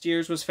Lost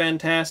Years was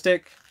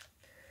fantastic.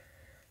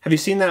 Have you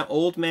seen that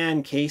Old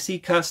Man Casey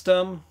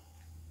custom?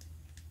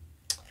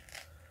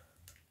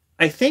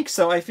 I think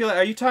so. I feel...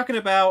 Are you talking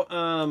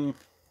about...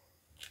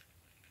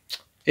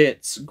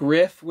 It's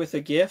Griff with a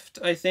Gift,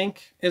 I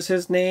think, is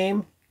his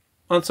name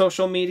on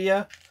social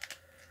media.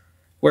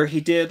 Where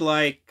he did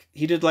like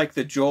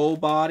the Joel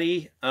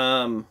body.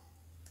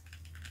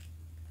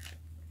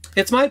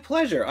 It's my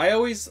pleasure.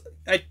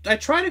 I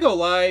try to go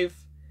live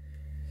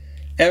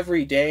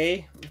every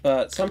day,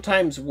 but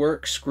sometimes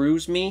work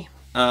screws me.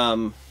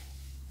 Can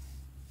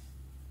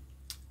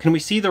we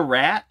see the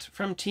rat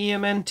from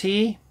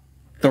TMNT?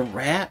 The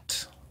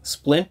rat?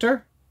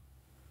 Splinter?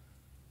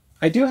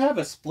 I do have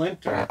a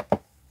Splinter.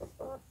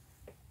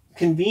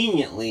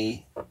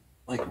 Conveniently,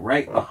 like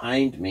right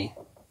behind me.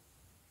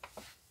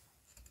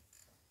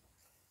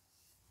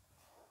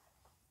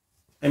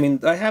 I mean,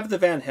 I have the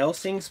Van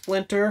Helsing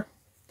Splinter.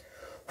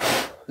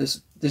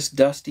 This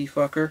dusty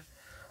fucker.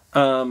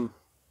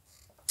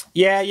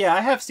 Yeah,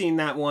 I have seen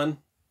that one.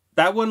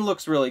 That one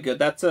looks really good.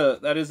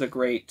 That is a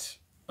great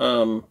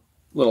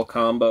little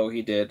combo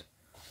he did.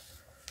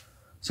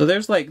 So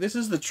there's like, this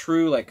is the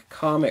true like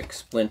comic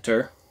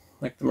Splinter,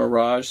 like the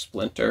Mirage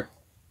Splinter.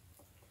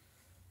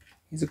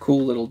 He's a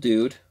cool little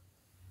dude.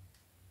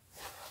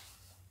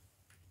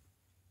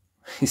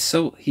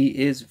 He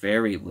is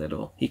very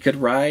little. He could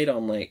ride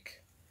on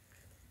like,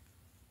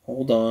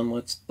 hold on,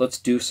 let's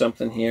do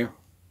something here.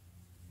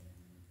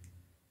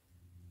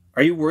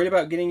 Are you worried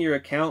about getting your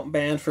account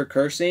banned for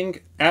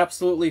cursing?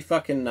 Absolutely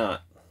fucking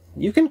not.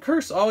 You can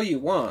curse all you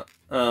want.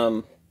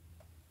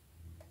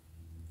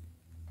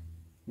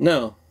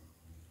 No.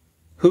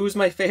 Who's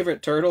my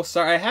favorite turtle?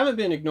 Sorry, I haven't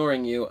been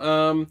ignoring you.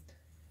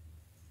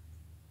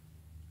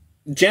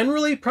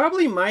 Generally,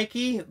 probably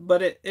Mikey,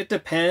 but it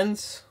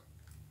depends.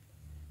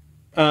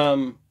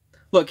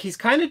 Look, he's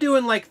kind of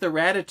doing like the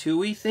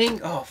Ratatouille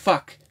thing. Oh,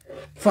 fuck.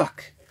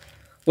 Fuck.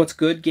 What's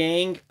good,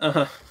 gang?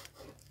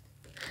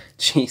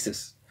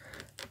 Jesus.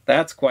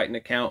 That's quite an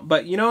account.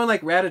 But you know in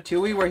like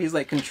Ratatouille where he's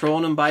like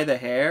controlling him by the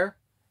hair?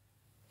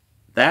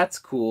 That's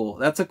cool.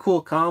 That's a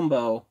cool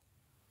combo.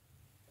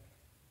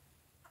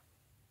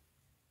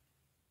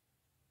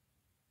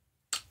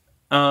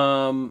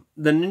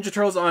 The Ninja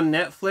Turtles on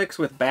Netflix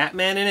with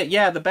Batman in it.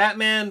 Yeah, the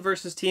Batman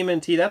versus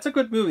TMNT. That's a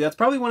good movie. That's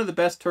probably one of the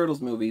best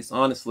Turtles movies,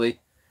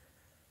 honestly.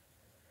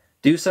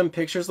 Do some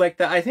pictures like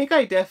that. I think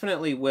I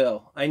definitely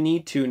will. I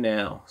need to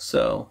now.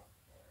 So,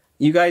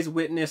 you guys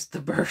witnessed the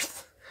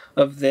birth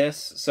of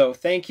this. So,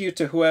 thank you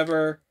to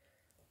whoever...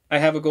 I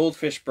have a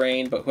goldfish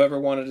brain, but whoever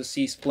wanted to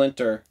see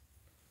Splinter,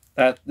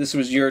 this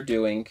was your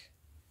doing.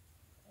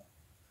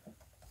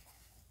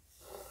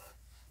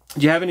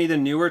 Do you have any of the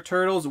newer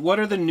Turtles? What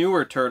are the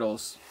newer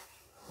Turtles?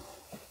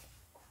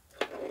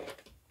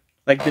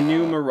 Like the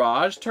new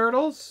Mirage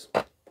Turtles?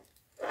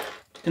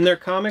 In their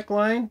comic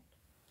line?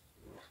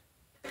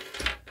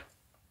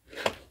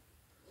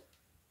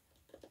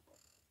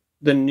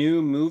 The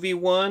new movie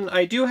one?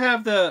 I do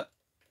have the...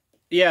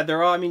 Yeah,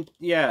 they're all... I mean,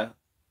 yeah.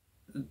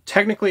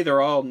 Technically,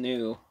 they're all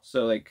new.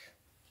 So, like...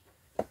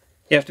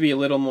 You have to be a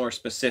little more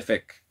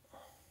specific.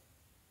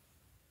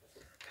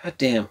 God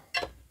damn.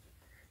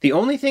 The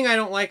only thing I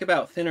don't like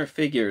about thinner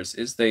figures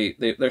is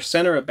their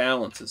center of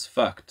balance is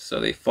fucked,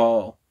 so they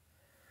fall,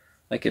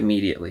 like,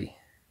 immediately.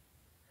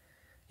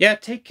 Yeah,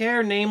 take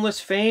care, Nameless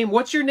Fame.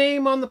 What's your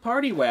name on the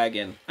party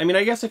wagon? I mean,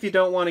 I guess if you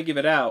don't want to give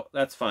it out,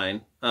 that's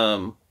fine.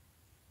 But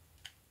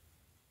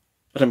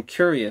I'm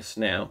curious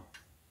now.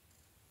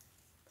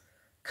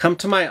 Come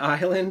to my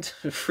island,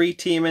 free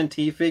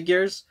TMNT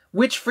figures.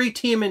 Which free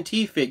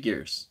TMNT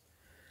figures?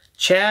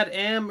 Chad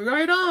M.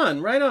 Right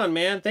on,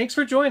 man. Thanks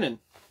for joining.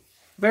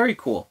 Very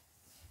cool.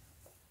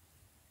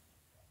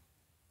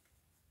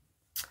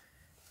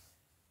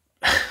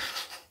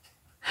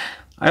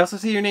 I also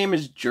see your name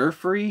is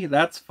Jerfrey.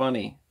 That's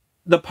funny.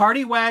 The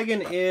Party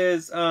Wagon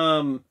is, it's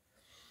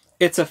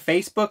a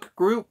Facebook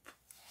group.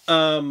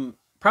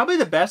 Probably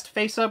the best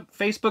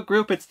Facebook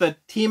group. It's the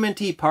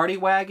TMNT Party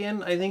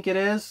Wagon, I think it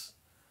is.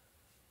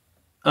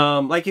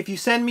 Like if you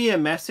send me a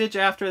message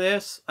after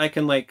this, I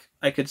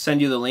could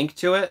send you the link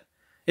to it.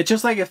 It's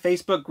just like a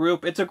Facebook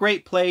group. It's a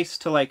great place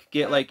to like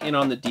get like in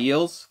on the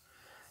deals.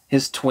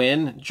 His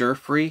twin,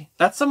 Jerfrey.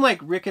 That's some like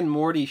Rick and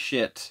Morty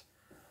shit.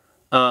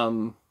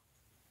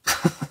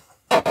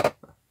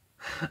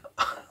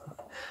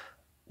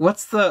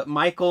 What's the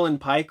Michael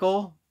and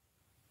Pikel?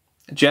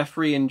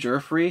 Jeffrey and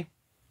Jerfrey.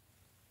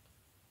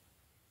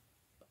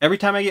 Every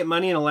time I get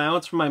money and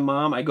allowance from my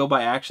mom, I go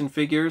buy action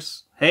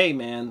figures. Hey,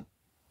 man.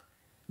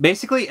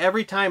 Basically,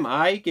 every time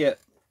I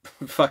get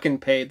fucking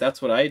paid,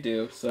 that's what I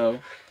do. So,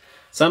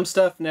 some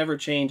stuff never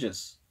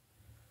changes.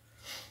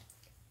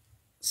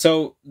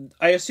 So,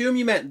 I assume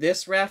you meant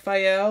this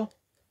Raphael.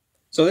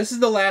 So, this is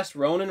the last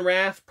Ronin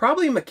Raph.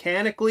 Probably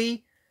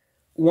mechanically,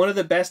 one of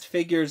the best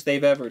figures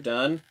they've ever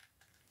done.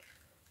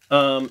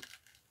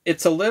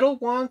 It's a little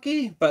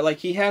wonky, but like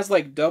he has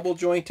like double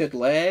jointed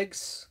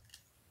legs.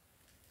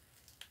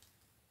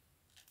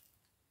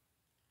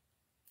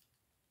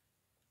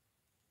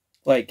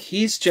 Like,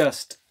 he's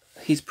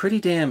pretty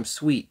damn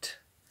sweet.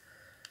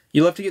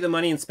 You love to get the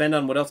money and spend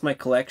on what else? My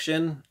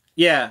collection?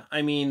 Yeah,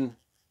 I mean,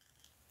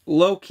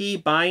 low-key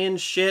buying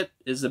shit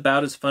is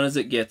about as fun as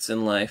it gets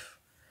in life.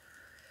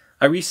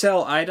 I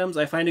resell items,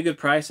 I find a good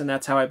price, and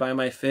that's how I buy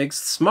my figs.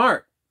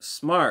 Smart.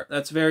 Smart.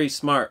 That's very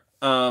smart.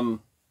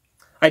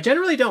 I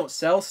generally don't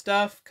sell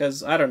stuff,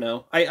 because, I don't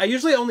know. I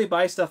usually only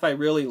buy stuff I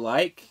really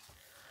like.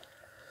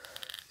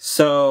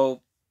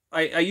 So,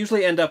 I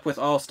usually end up with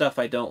all stuff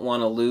I don't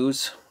want to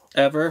lose.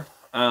 Ever.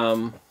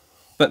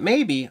 But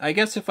maybe, I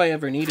guess if I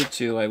ever needed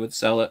to, I would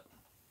sell it.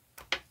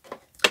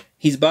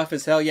 He's buff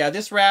as hell. Yeah,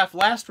 this Raph,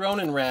 last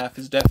Ronin Raph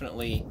is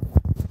definitely...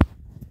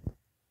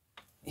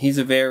 He's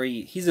a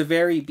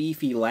very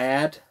beefy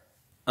lad.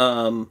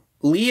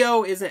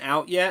 Leo isn't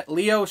out yet.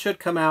 Leo should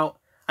come out,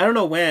 I don't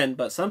know when,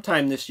 but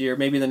sometime this year,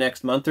 maybe the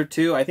next month or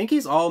two. I think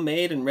he's all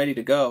made and ready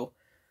to go.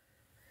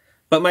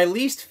 But my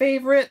least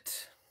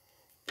favorite...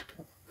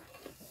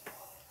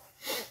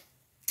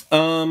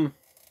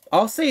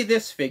 I'll say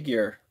this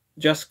figure,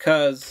 just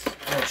cause...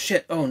 Oh,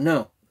 shit. Oh,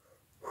 no.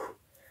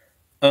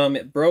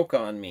 It broke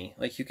on me.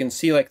 Like, you can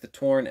see, like, the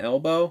torn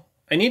elbow.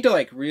 I need to,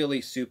 like,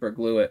 really super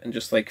glue it and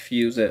just, like,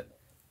 fuse it.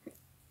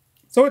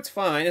 So it's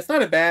fine. It's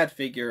not a bad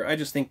figure. I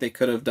just think they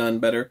could have done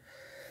better.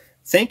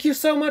 Thank you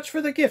so much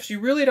for the gifts. You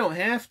really don't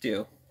have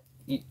to.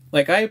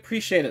 Like, I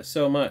appreciate it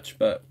so much,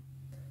 but...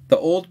 The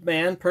old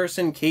man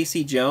person,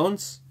 Casey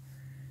Jones?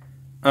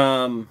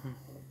 What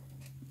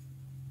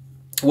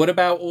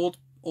about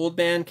old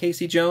man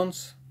Casey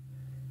Jones?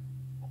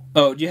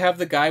 Oh, do you have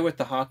the guy with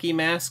the hockey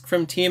mask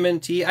from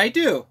TMNT? I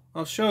do.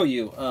 I'll show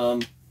you.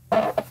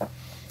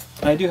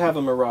 I do have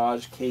a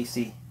Mirage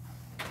Casey.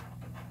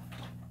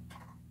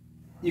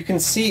 You can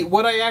see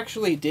what I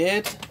actually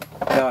did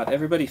God,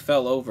 everybody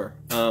fell over.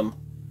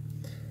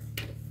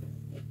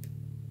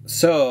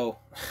 So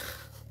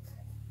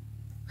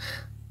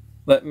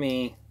let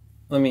me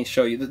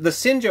show you the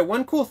Sinja.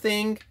 One cool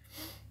thing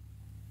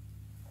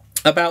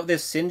about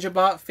this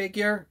Sinjabot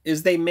figure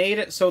is they made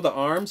it so the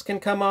arms can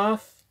come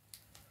off.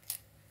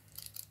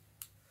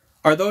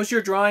 Are those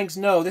your drawings?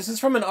 No, this is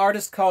from an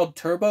artist called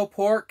Turbo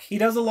Pork. He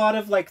does a lot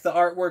of like the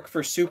artwork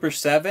for Super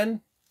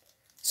 7.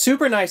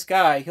 Super nice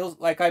guy. He'll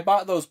like, I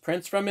bought those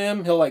prints from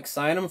him. He'll like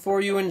sign them for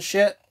you and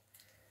shit.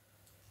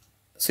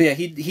 So yeah,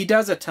 he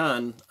does a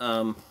ton.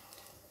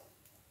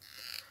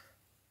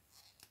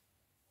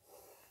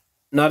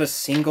 Not a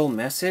single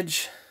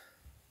message.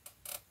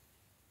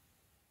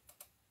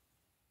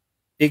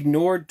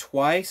 Ignored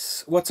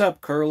twice. What's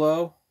up,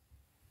 Curlo?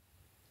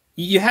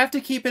 You have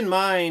to keep in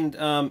mind,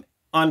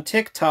 on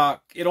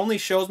TikTok, it only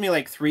shows me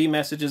like 3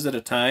 messages at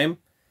a time.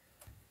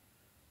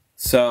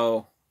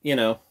 So, you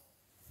know.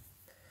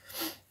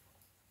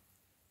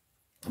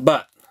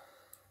 But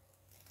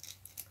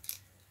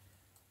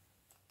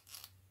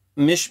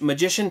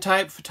magician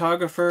type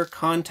photographer,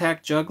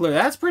 contact juggler.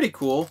 That's pretty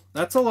cool.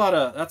 That's a lot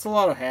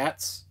of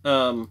hats.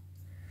 But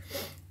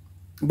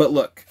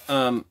look,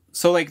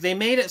 so like they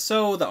made it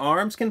so the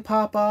arms can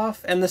pop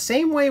off, and the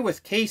same way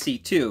with Casey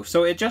too.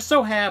 So it just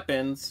so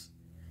happens,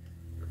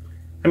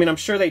 I mean, I'm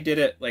sure they did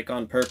it like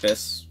on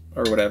purpose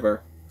or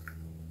whatever,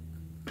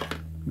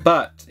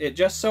 but it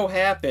just so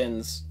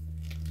happens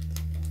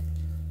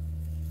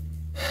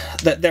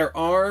that their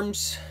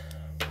arms,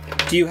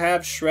 do you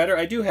have Shredder?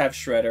 I do have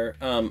Shredder.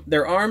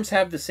 Their arms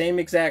have the same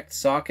exact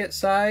socket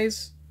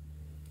size.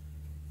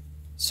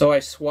 So I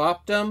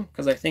swapped them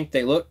because I think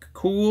they look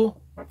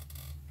cool.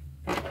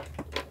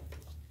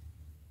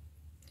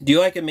 Do you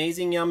like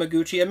Amazing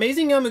Yamaguchi?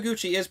 Amazing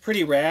Yamaguchi is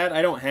pretty rad.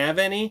 I don't have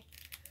any.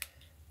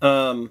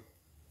 But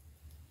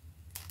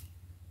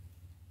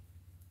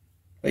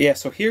yeah,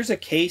 so here's a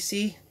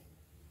Casey.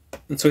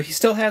 And so he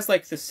still has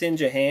like the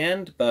Sinja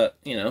hand, but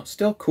you know,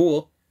 still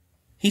cool.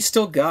 He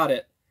still got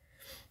it.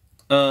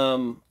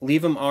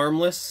 Leave him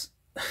armless.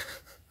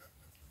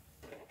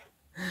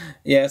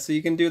 Yeah, so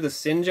you can do the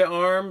Sinja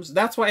arms.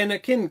 That's why, and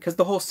again, because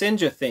the whole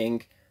Sinja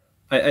thing,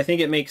 I think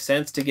it makes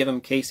sense to give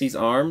him Casey's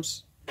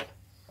arms.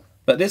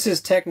 But this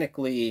is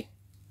technically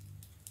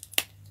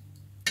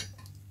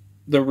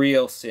the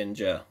real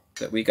Sinja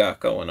that we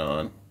got going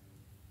on.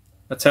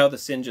 That's how the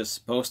Sinja's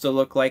supposed to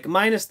look like,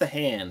 minus the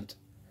hand.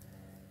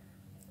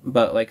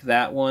 But like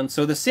that one.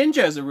 So the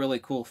Sinja is a really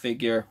cool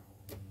figure.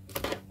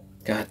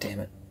 God damn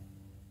it.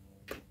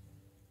 Do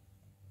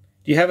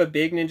you have a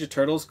big Ninja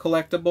Turtles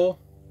collectible?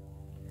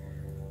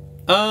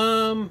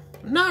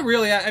 Not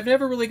really. I've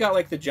never really got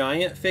like the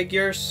giant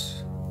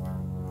figures.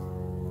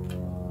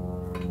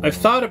 I've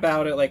thought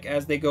about it like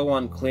as they go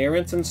on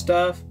clearance and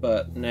stuff,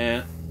 but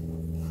nah.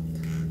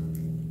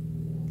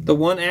 The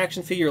one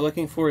action figure you're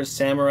looking for is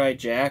Samurai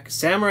Jack.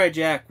 Samurai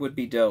Jack would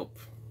be dope.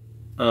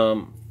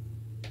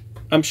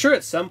 I'm sure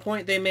at some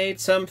point they made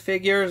some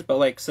figures, but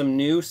like some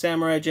new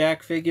Samurai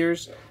Jack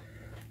figures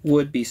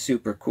would be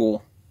super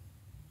cool.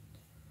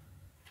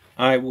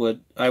 I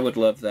would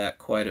love that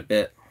quite a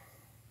bit.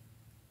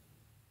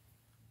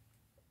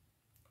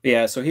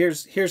 Yeah, so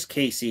here's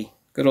Casey.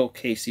 Good old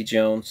Casey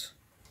Jones.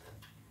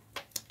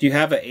 Do you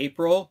have an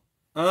April?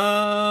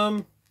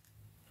 I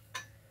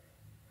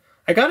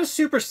got a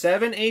Super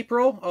 7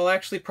 April. I'll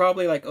actually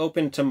probably like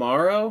open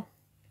tomorrow,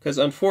 because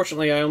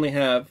unfortunately I only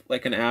have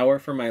like an hour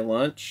for my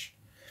lunch.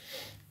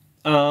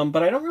 But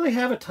I don't really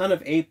have a ton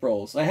of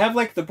Aprils. I have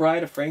like the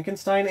Bride of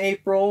Frankenstein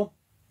April.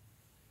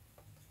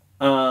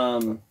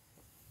 Fucking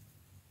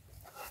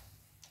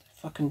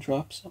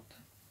drop something.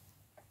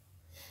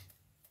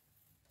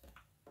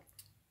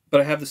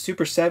 But I have the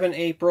Super 7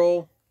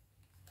 April.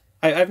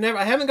 I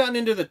haven't gotten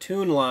into the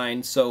Toon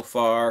line so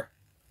far.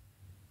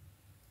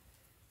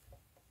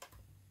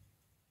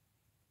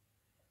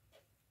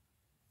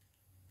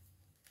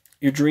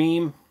 Your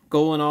dream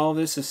goal in all of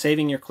this is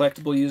saving your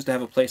collectible used to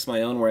have a place of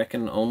my own where I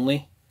can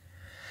only.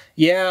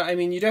 Yeah, I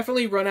mean, you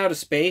definitely run out of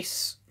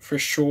space, for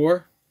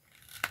sure.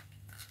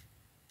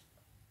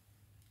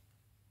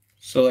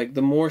 So, like,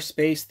 the more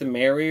space, the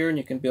merrier, and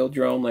you can build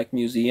your own, like,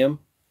 museum.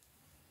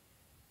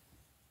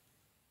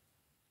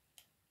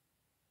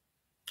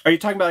 Are you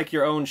talking about, like,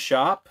 your own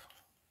shop?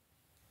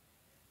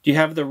 Do you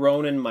have the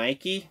Ronin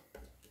Mikey?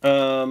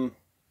 I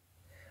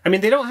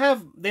mean,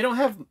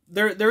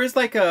 there is,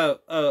 like,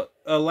 a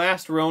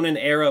Last Ronin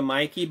era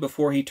Mikey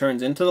before he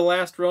turns into the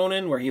Last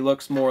Ronin, where he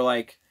looks more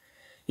like,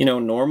 you know,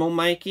 normal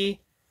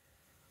Mikey.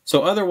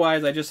 So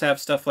otherwise, I just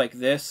have stuff like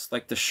this,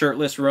 like the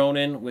shirtless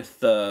Ronin with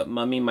the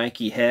Mummy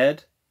Mikey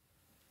head.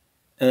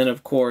 And then,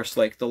 of course,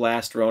 like the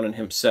Last Ronin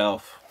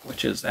himself,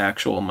 which is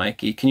actual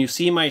Mikey. Can you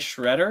see my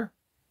shredder?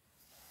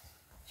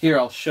 Here,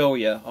 I'll show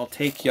you. I'll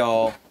take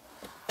y'all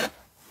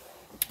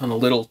on a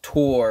little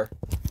tour.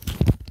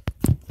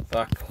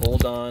 Fuck,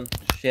 hold on.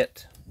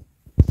 Shit.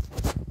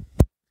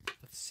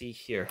 Let's see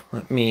here.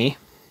 Let me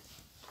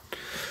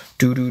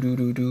do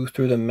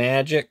through the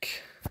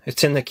magic.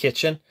 It's in the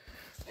kitchen.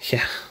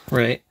 Yeah,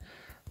 right.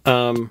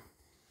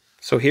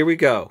 So here we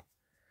go.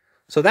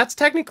 So that's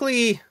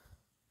technically...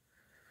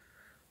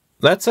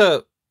 That's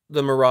the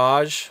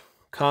Mirage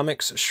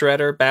Comics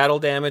Shredder. Battle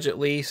Damage, at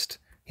least.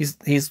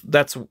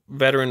 That's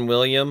Veteran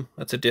William.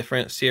 That's a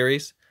different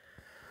series.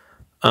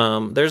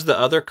 There's the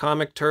other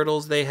comic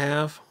turtles they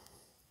have.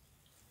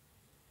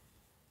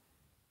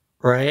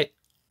 Right?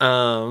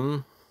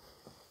 There's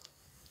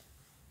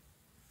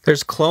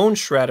Clone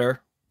Shredder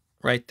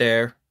right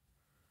there.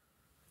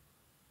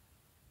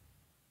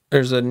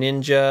 There's a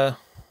ninja,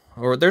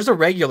 or there's a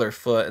regular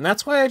foot. And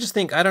that's why I just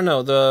think, I don't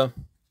know, the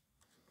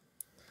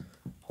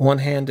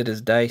one-handed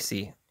is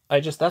dicey.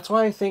 That's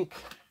why I think,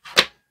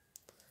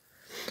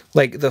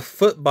 like, the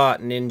Footbot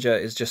ninja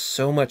is just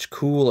so much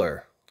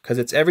cooler. Because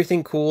it's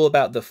everything cool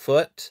about the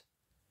foot.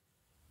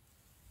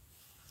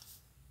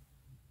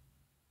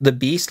 The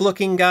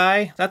beast-looking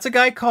guy, that's a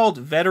guy called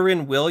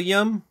Veteran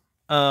William.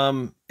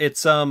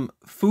 It's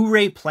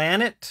Foray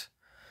Planet.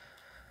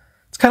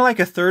 It's kind of like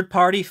a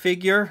third-party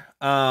figure.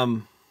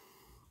 And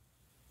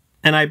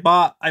I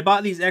bought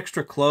these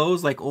extra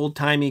clothes, like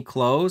old-timey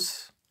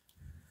clothes.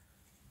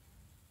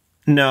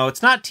 No,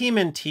 it's not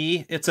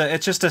TMNT.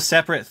 It's just a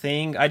separate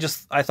thing. I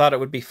thought it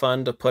would be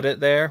fun to put it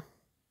there.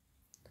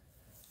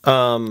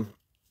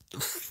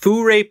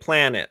 Foray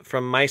Planet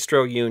from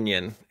Maestro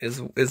Union is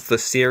the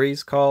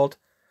series called.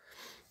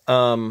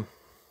 The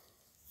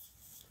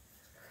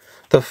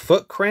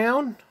Foot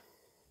Crown?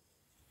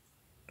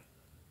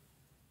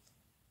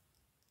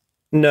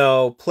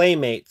 No,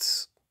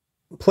 Playmates.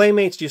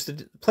 Playmates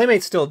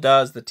still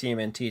does the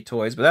TMNT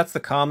toys, but that's the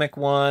comic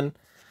one.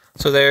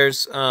 So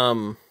there's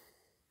a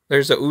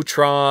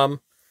Utrom,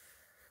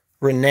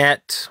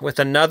 Renette with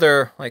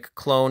another like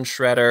clone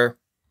Shredder.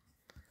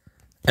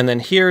 And then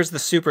here's the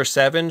Super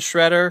 7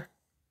 Shredder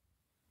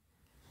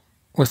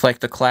with like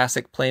the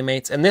classic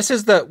Playmates. And this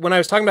is when I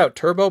was talking about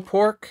Turbo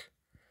Pork,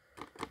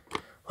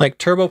 like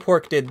Turbo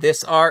Pork did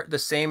this art the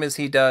same as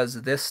he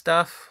does this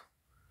stuff.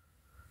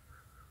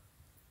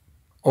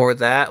 Or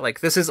that,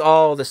 like this is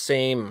all the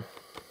same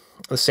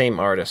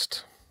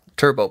artist.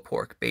 Turbo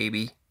Pork,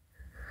 baby.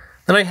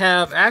 Then I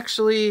have,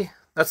 actually,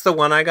 that's the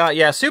one I got.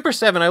 Yeah, Super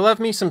 7. I love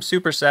me some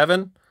Super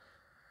 7.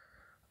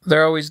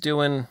 They're always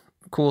doing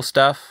cool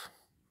stuff.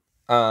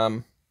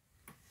 But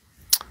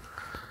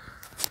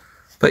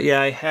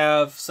yeah, I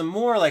have some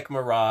more like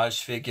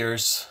Mirage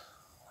figures.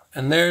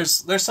 And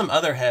there's some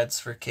other heads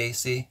for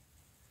Casey.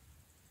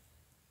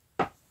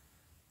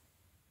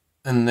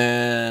 And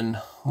then,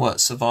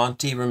 what,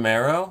 Savanti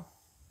Romero?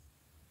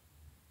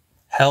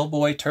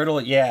 Hellboy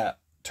Turtle, yeah.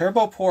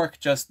 Turbo Pork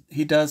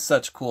he does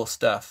such cool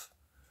stuff.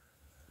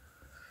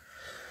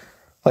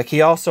 Like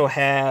he also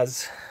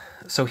has,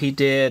 so he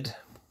did,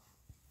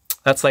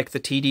 that's like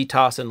the TD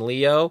Toss and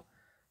Leo,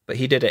 but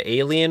he did an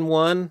Alien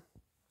one,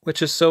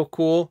 which is so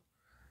cool.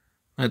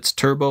 It's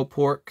Turbo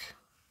Pork.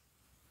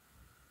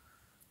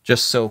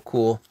 Just so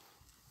cool.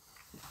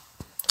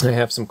 I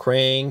have some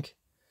Krang.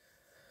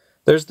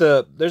 There's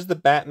the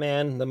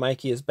Batman, the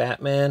Mikey is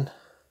Batman.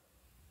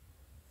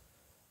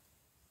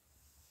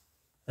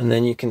 And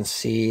then you can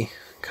see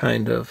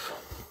kind of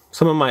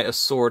some of my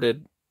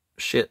assorted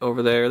shit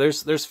over there.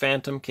 There's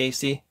Phantom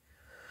Casey.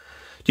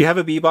 Do you have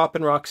a Bebop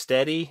and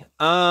Rocksteady?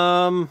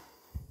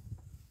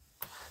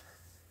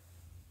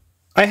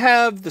 I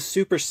have the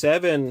Super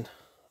 7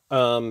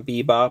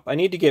 Bebop. I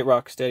need to get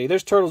Rocksteady.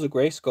 There's Turtles of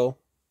Grayskull.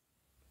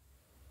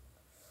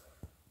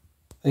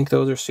 I think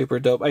those are super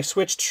dope. I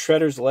switched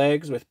Shredder's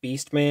legs with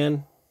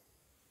Beastman.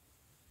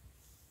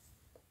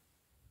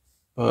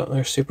 But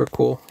they're super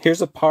cool.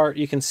 Here's a part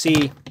you can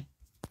see.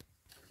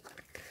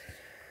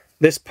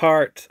 This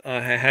part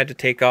I had to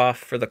take off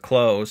for the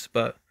clothes,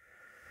 but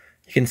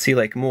you can see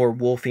like more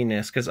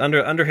wolfiness because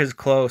under his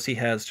clothes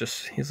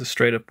he's a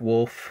straight up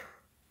wolf.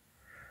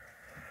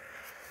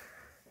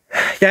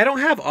 Yeah, I don't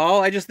have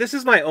all. This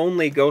is my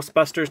only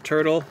Ghostbusters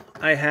turtle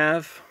I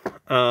have.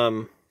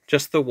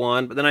 Just the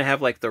one, but then I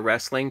have like the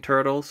wrestling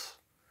turtles.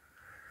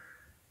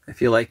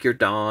 If you like your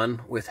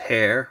Dawn with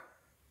hair.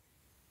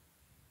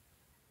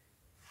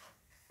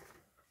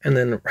 And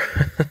then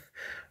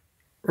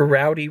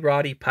Rowdy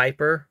Roddy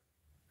Piper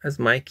as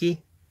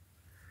Mikey.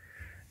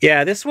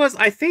 Yeah, this was,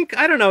 I think,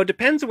 I don't know, it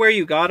depends where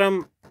you got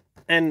them.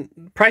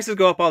 And prices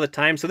go up all the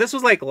time. So this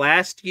was like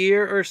last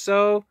year or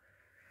so.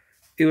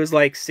 It was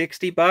like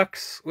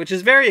 $60, which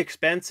is very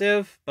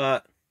expensive,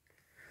 but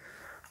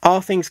all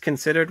things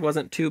considered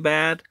wasn't too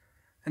bad.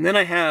 And then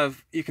I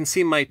have, you can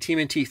see my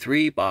TMNT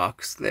 3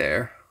 box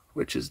there,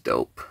 which is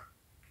dope.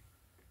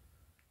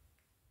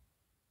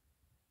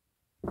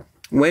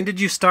 When did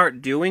you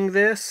start doing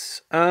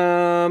this?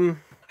 I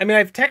mean,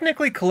 I've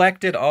technically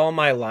collected all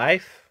my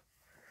life.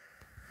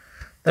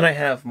 Then I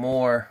have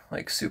more,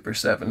 like, Super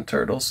 7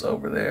 Turtles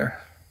over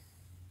there.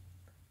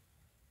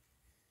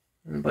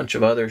 And a bunch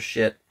of other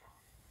shit.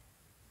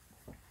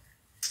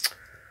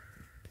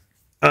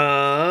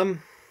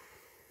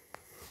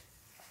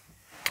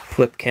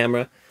 Flip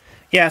camera.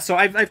 Yeah, so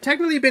I've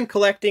technically been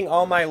collecting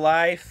all my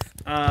life.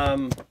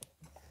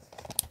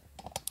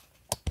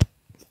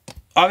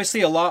 Obviously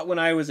a lot when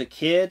I was a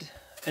kid,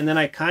 and then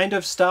I kind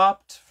of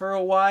stopped for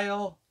a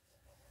while.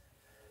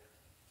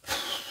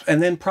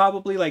 And then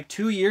probably like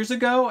 2 years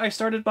ago, I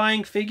started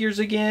buying figures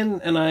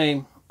again, and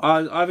I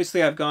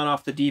obviously I've gone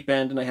off the deep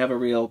end and I have a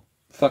real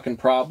fucking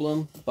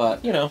problem,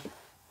 but you know,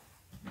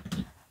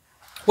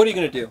 what are you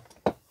gonna do?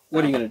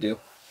 What are you gonna do?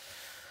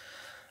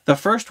 The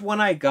first one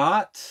I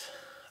got,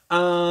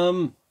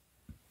 the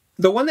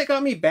one that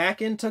got me back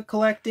into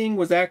collecting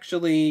was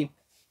actually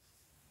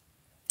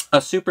a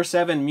Super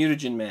 7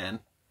 Mutagen Man.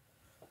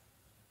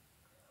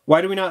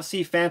 Why do we not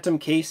see Phantom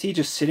Casey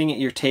just sitting at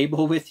your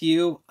table with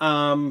you?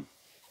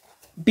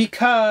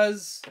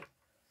 Because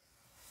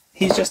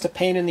he's just a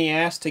pain in the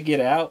ass to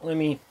get out. Let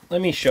me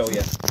show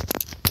you.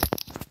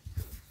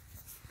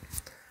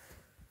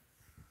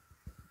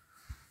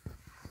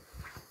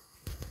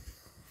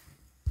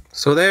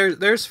 So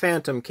there's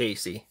Phantom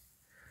Casey.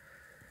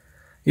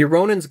 Your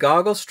Ronin's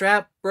goggle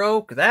strap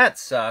broke. That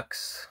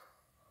sucks.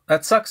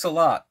 That sucks a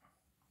lot.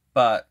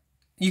 But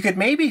you could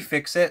maybe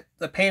fix it.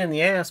 The pain in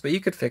the ass, but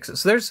you could fix it.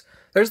 So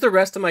there's the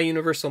rest of my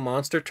Universal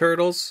Monster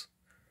Turtles.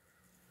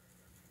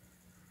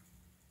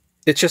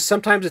 It's just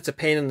sometimes it's a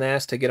pain in the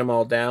ass to get them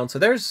all down. So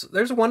there's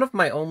one of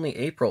my only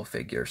April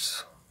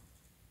figures.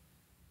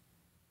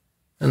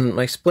 And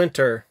my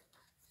Splinter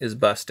is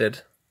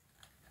busted.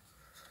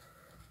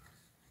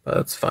 But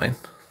that's fine.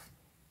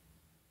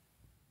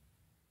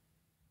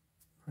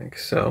 Like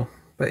so.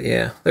 But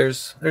yeah,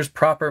 there's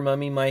proper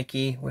Mummy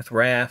Mikey with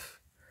Raph,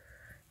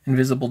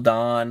 Invisible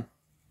Dawn,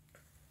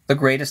 the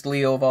greatest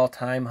Leo of all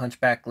time,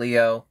 Hunchback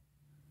Leo.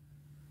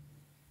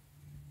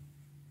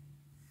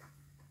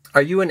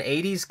 Are you an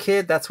 80s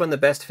kid? That's when the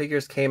best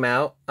figures came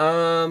out.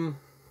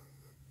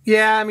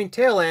 Yeah, I mean,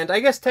 tail end. I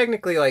guess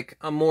technically, like,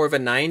 I'm more of a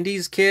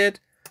 90s kid,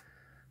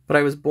 but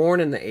I was born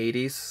in the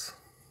 80s.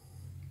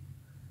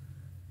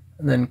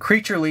 And then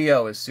Creature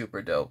Leo is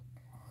super dope.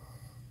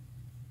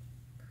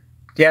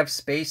 Do you have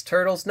Space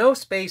Turtles? No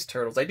Space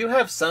Turtles. I do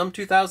have some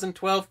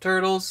 2012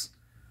 Turtles,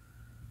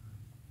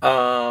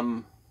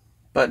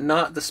 but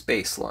not the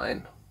Space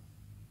line.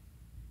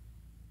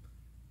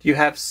 Do you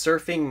have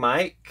Surfing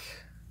Mike?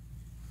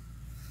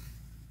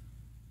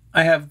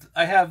 I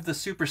have the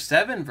Super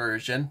 7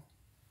 version.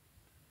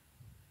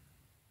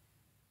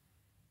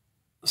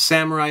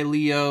 Samurai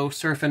Leo,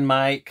 Surfing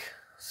Mike,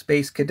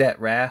 Space Cadet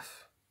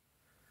Raph.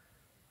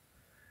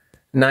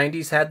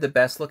 90s had the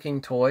best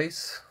looking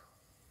toys.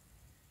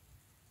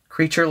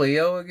 Creature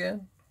Leo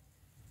again.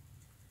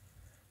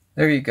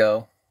 There you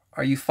go.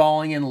 Are you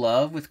falling in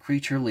love with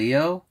Creature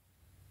Leo?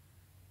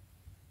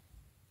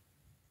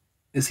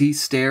 Is he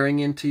staring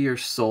into your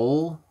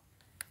soul?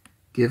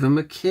 Give him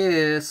a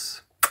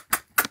kiss.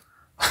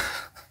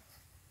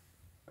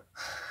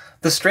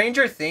 The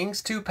Stranger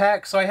Things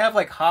 2-pack. So I have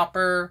like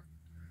Hopper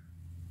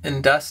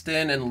and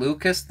Dustin and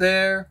Lucas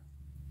there.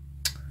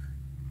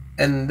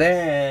 And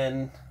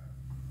then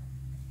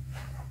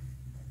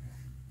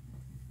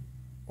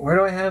where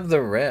do I have the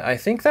red? I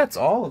think that's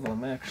all of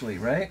them actually,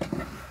 right?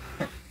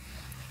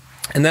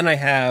 And then I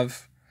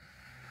have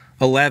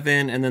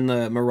 11 and then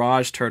the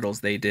Mirage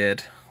Turtles they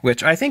did,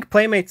 which I think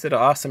Playmates did an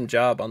awesome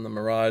job on the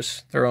Mirage,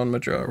 their own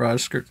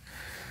Mirage skirts.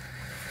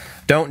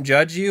 Don't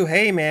judge you.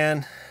 Hey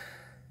man,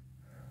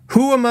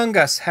 who among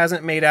us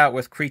hasn't made out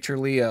with Creature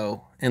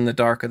Leo in the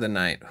dark of the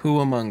night? Who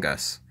among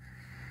us?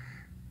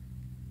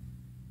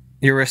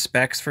 Your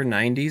respects for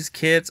 90s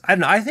kids? I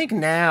don't know. I think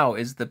now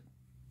is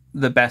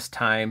the best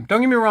time. Don't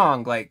get me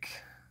wrong, like,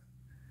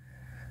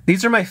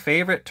 these are my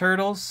favorite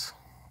turtles.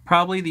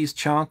 Probably these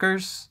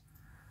chonkers.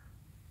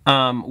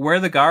 Where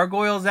the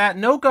gargoyles at?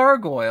 No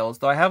gargoyles,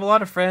 though I have a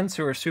lot of friends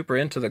who are super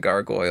into the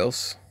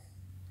gargoyles.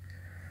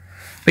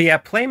 But yeah,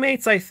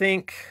 Playmates, I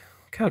think.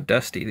 Look how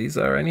dusty these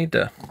are. I need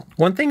to...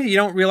 One thing that you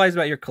don't realize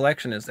about your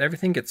collection is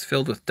everything gets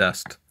filled with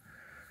dust.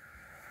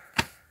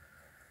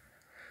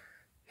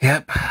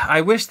 Yep, I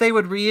wish they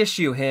would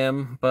reissue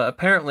him, but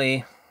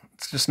apparently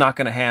it's just not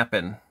going to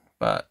happen.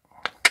 But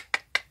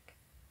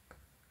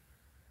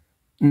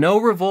no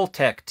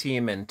Revoltech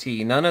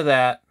TMNT, none of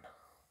that.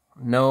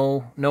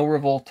 No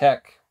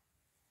Revoltech.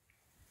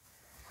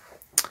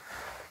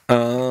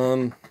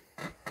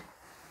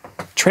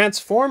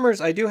 Transformers,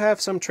 I do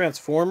have some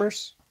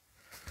Transformers.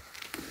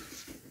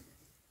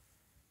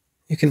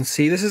 You can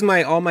see this is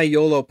all my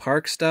YOLO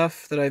Park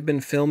stuff that I've been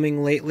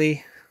filming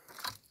lately.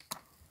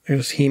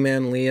 There's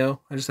He-Man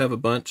Leo. I just have a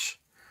bunch.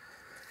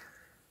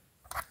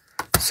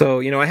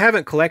 So, you know, I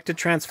haven't collected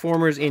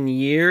Transformers in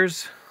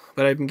years,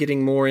 but I've been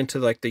getting more into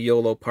like the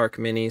YOLO Park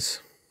minis.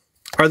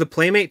 Are the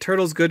Playmate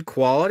Turtles good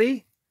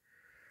quality?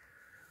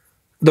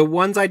 The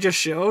ones I just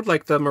showed,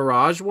 like the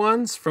Mirage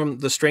ones from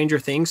the Stranger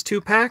Things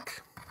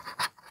 2-pack?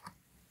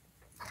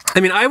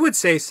 I mean, I would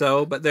say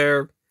so, but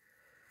they're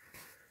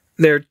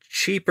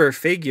cheaper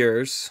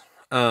figures.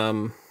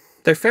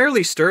 They're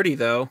fairly sturdy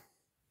though.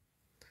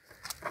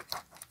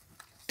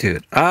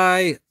 Dude,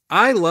 I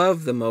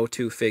love the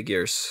Motu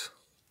figures.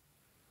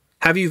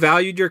 Have you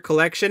valued your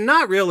collection?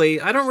 Not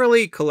really. I don't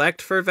really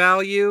collect for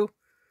value,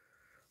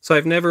 so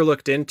I've never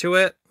looked into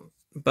it.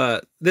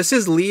 But this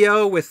is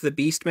Leo with the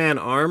Beastman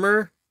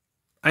armor.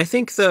 I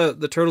think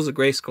the Turtles of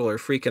Grayskull are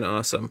freaking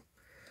awesome.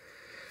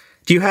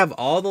 Do you have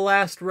all the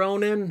last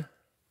Ronin?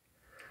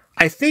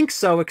 I think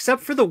so,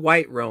 except for the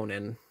white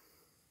Ronin.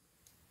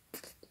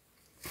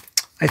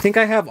 I think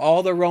I have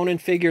all the Ronin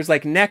figures.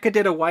 Like, NECA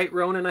did a white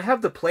Ronin. I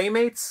have the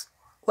Playmates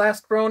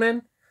last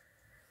Ronin.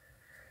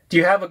 Do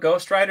you have a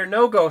Ghost Rider?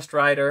 No Ghost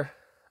Rider.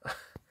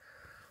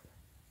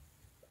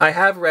 I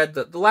have read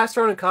the last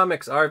Ronin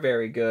comics are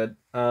very good.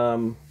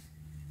 But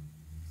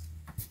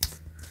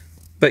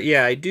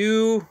yeah, I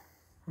do...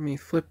 Let me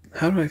flip...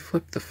 How do I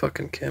flip the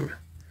fucking camera?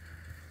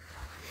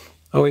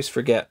 Always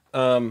forget.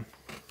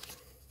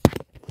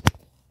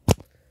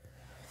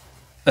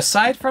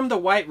 Aside from the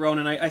white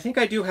Ronin, I think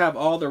I do have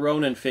all the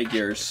Ronin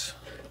figures,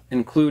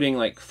 including,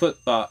 like,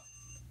 Footbot,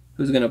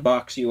 who's going to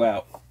box you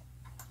out.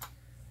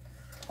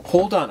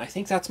 Hold on, I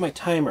think that's my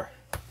timer.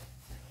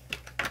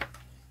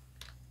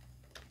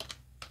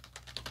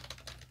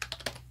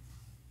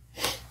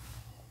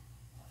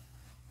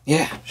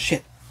 Yeah,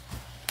 shit.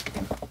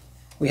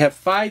 We have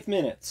 5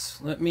 minutes.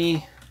 Let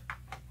me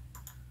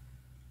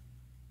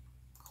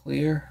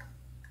clear.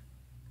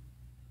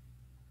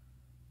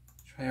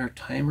 Try our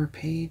timer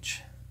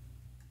page.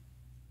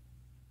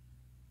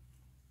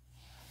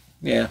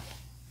 Yeah.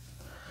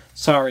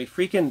 Sorry,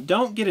 freaking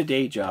don't get a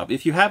day job.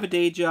 If you have a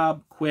day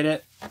job, quit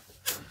it.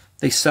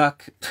 They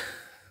suck.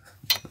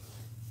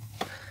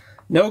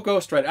 No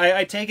Ghost Rider.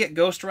 I take it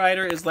Ghost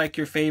Rider is like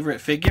your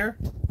favorite figure.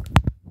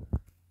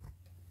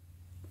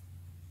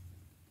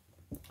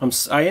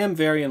 I am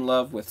very in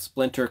love with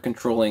Splinter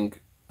controlling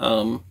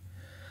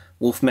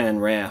Wolfman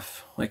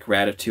Raph, like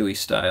Ratatouille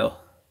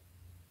style.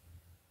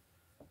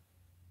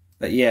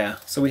 But yeah,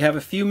 so we have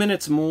a few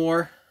minutes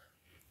more.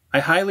 I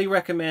highly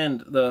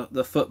recommend the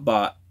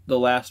Footbot, the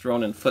last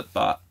Ronin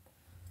Footbot.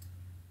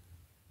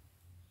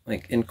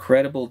 Like,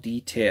 incredible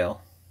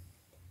detail.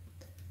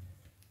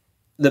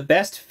 The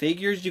best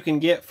figures you can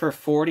get for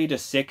 40 to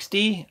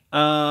 60.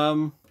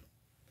 I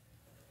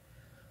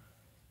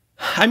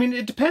mean,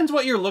 it depends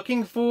what you're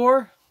looking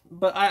for,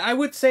 but I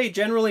would say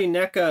generally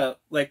NECA,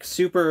 like,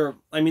 super...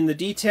 I mean, the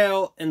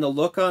detail and the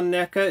look on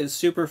NECA is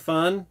super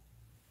fun.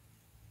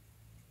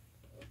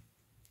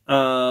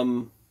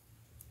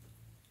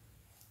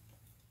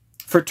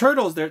 For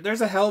Turtles, there's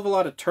a hell of a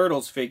lot of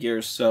Turtles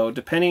figures, so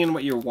depending on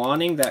what you're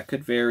wanting, that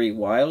could vary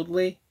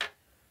wildly.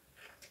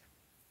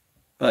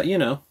 But, you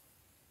know.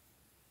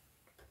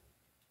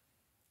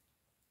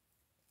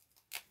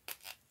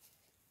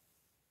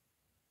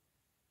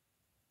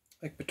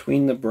 Like,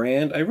 between the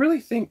brand, I really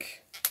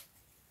think...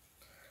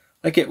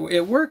 Like,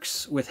 it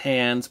works with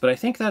hands, but I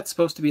think that's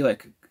supposed to be,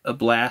 like, a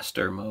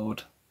blaster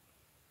mode.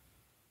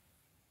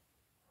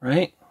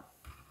 Right?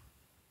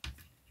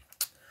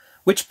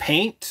 Which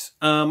paint?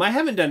 I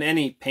haven't done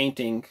any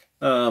painting.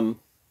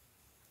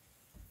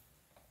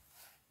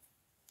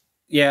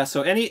 Yeah,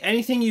 so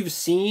anything you've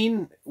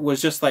seen was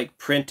just, like,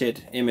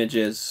 printed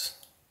images.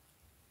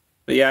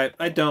 But yeah,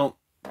 I don't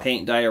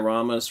paint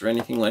dioramas or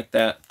anything like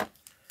that.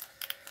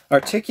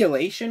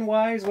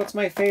 Articulation-wise, what's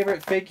my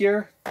favorite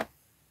figure?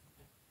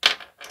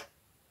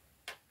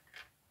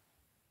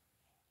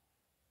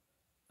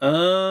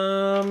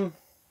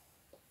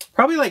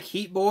 Probably like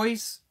Heat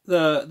Boys,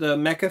 the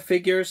mecha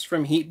figures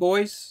from Heat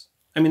Boys.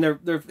 I mean,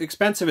 they're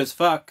expensive as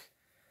fuck,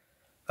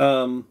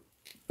 but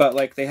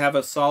like they have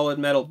a solid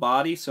metal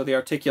body, so the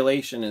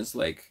articulation is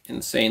like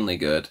insanely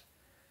good.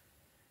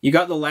 You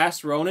got the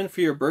last Ronin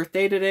for your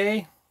birthday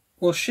today?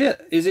 Well,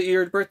 shit, is it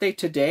your birthday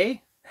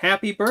today?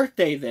 Happy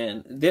birthday,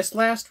 then. This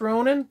last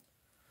Ronin?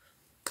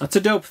 That's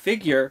a dope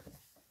figure.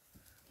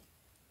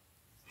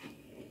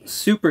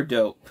 Super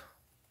dope.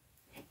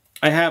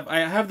 I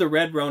have the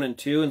red Ronin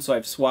too, and so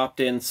I've swapped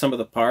in some of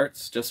the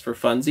parts just for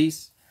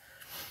funsies.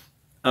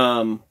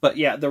 But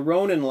yeah, the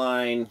Ronin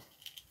line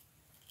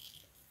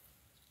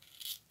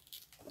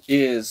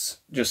is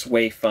just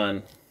way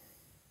fun.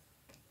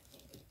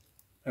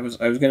 I was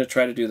gonna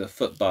try to do the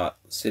Footbot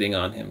sitting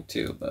on him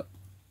too, but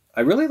I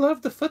really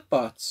love the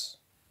Footbots.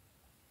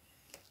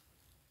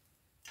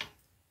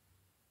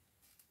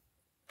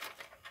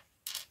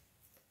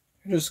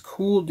 They're just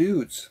cool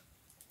dudes.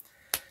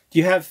 Do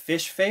you have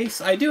Fish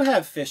Face? I do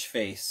have Fish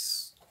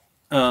Face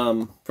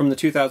from the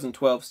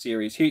 2012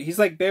 series. He's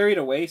like buried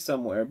away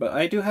somewhere, but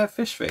I do have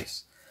Fish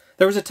Face.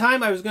 There was a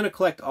time I was going to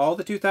collect all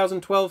the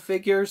 2012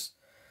 figures.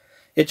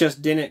 It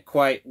just didn't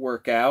quite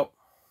work out.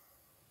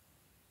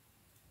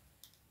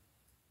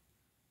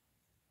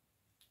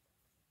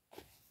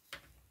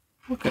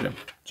 Look at him.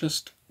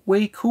 Just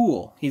way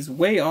cool. He's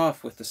way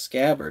off with the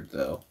scabbard,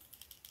 though.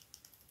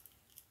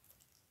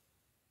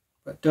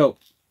 But dope.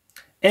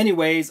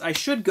 Anyways, I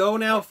should go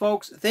now,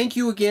 folks. Thank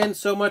you again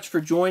so much for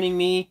joining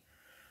me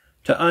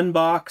to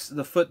unbox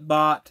the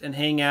Footbot and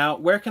hang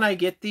out. Where can I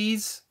get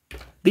these?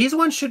 These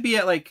ones should be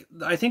at, like,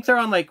 I think they're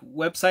on, like,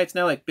 websites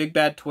now, like Big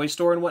Bad Toy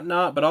Store and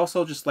whatnot, but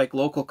also just, like,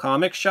 local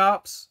comic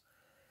shops.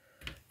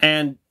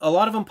 And a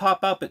lot of them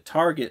pop up at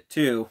Target,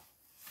 too.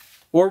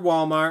 Or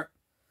Walmart.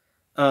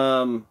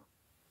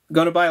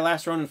 Gonna buy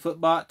Last Ronin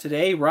Footbot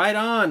today. Right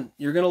on.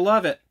 You're gonna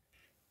love it.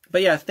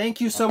 But yeah, thank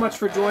you so much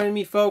for joining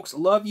me, folks.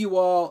 Love you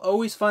all.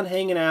 Always fun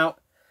hanging out.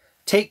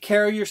 Take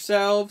care of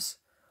yourselves.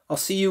 I'll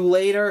see you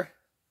later.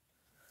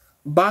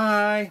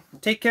 Bye.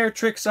 Take care,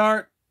 Tricks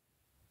Art.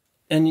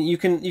 And you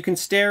can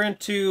stare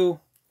into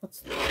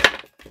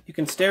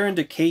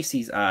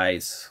Casey's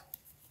eyes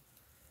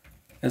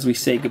as we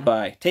say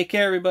goodbye. Take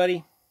care,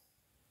 everybody.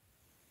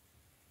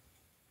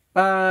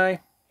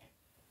 Bye.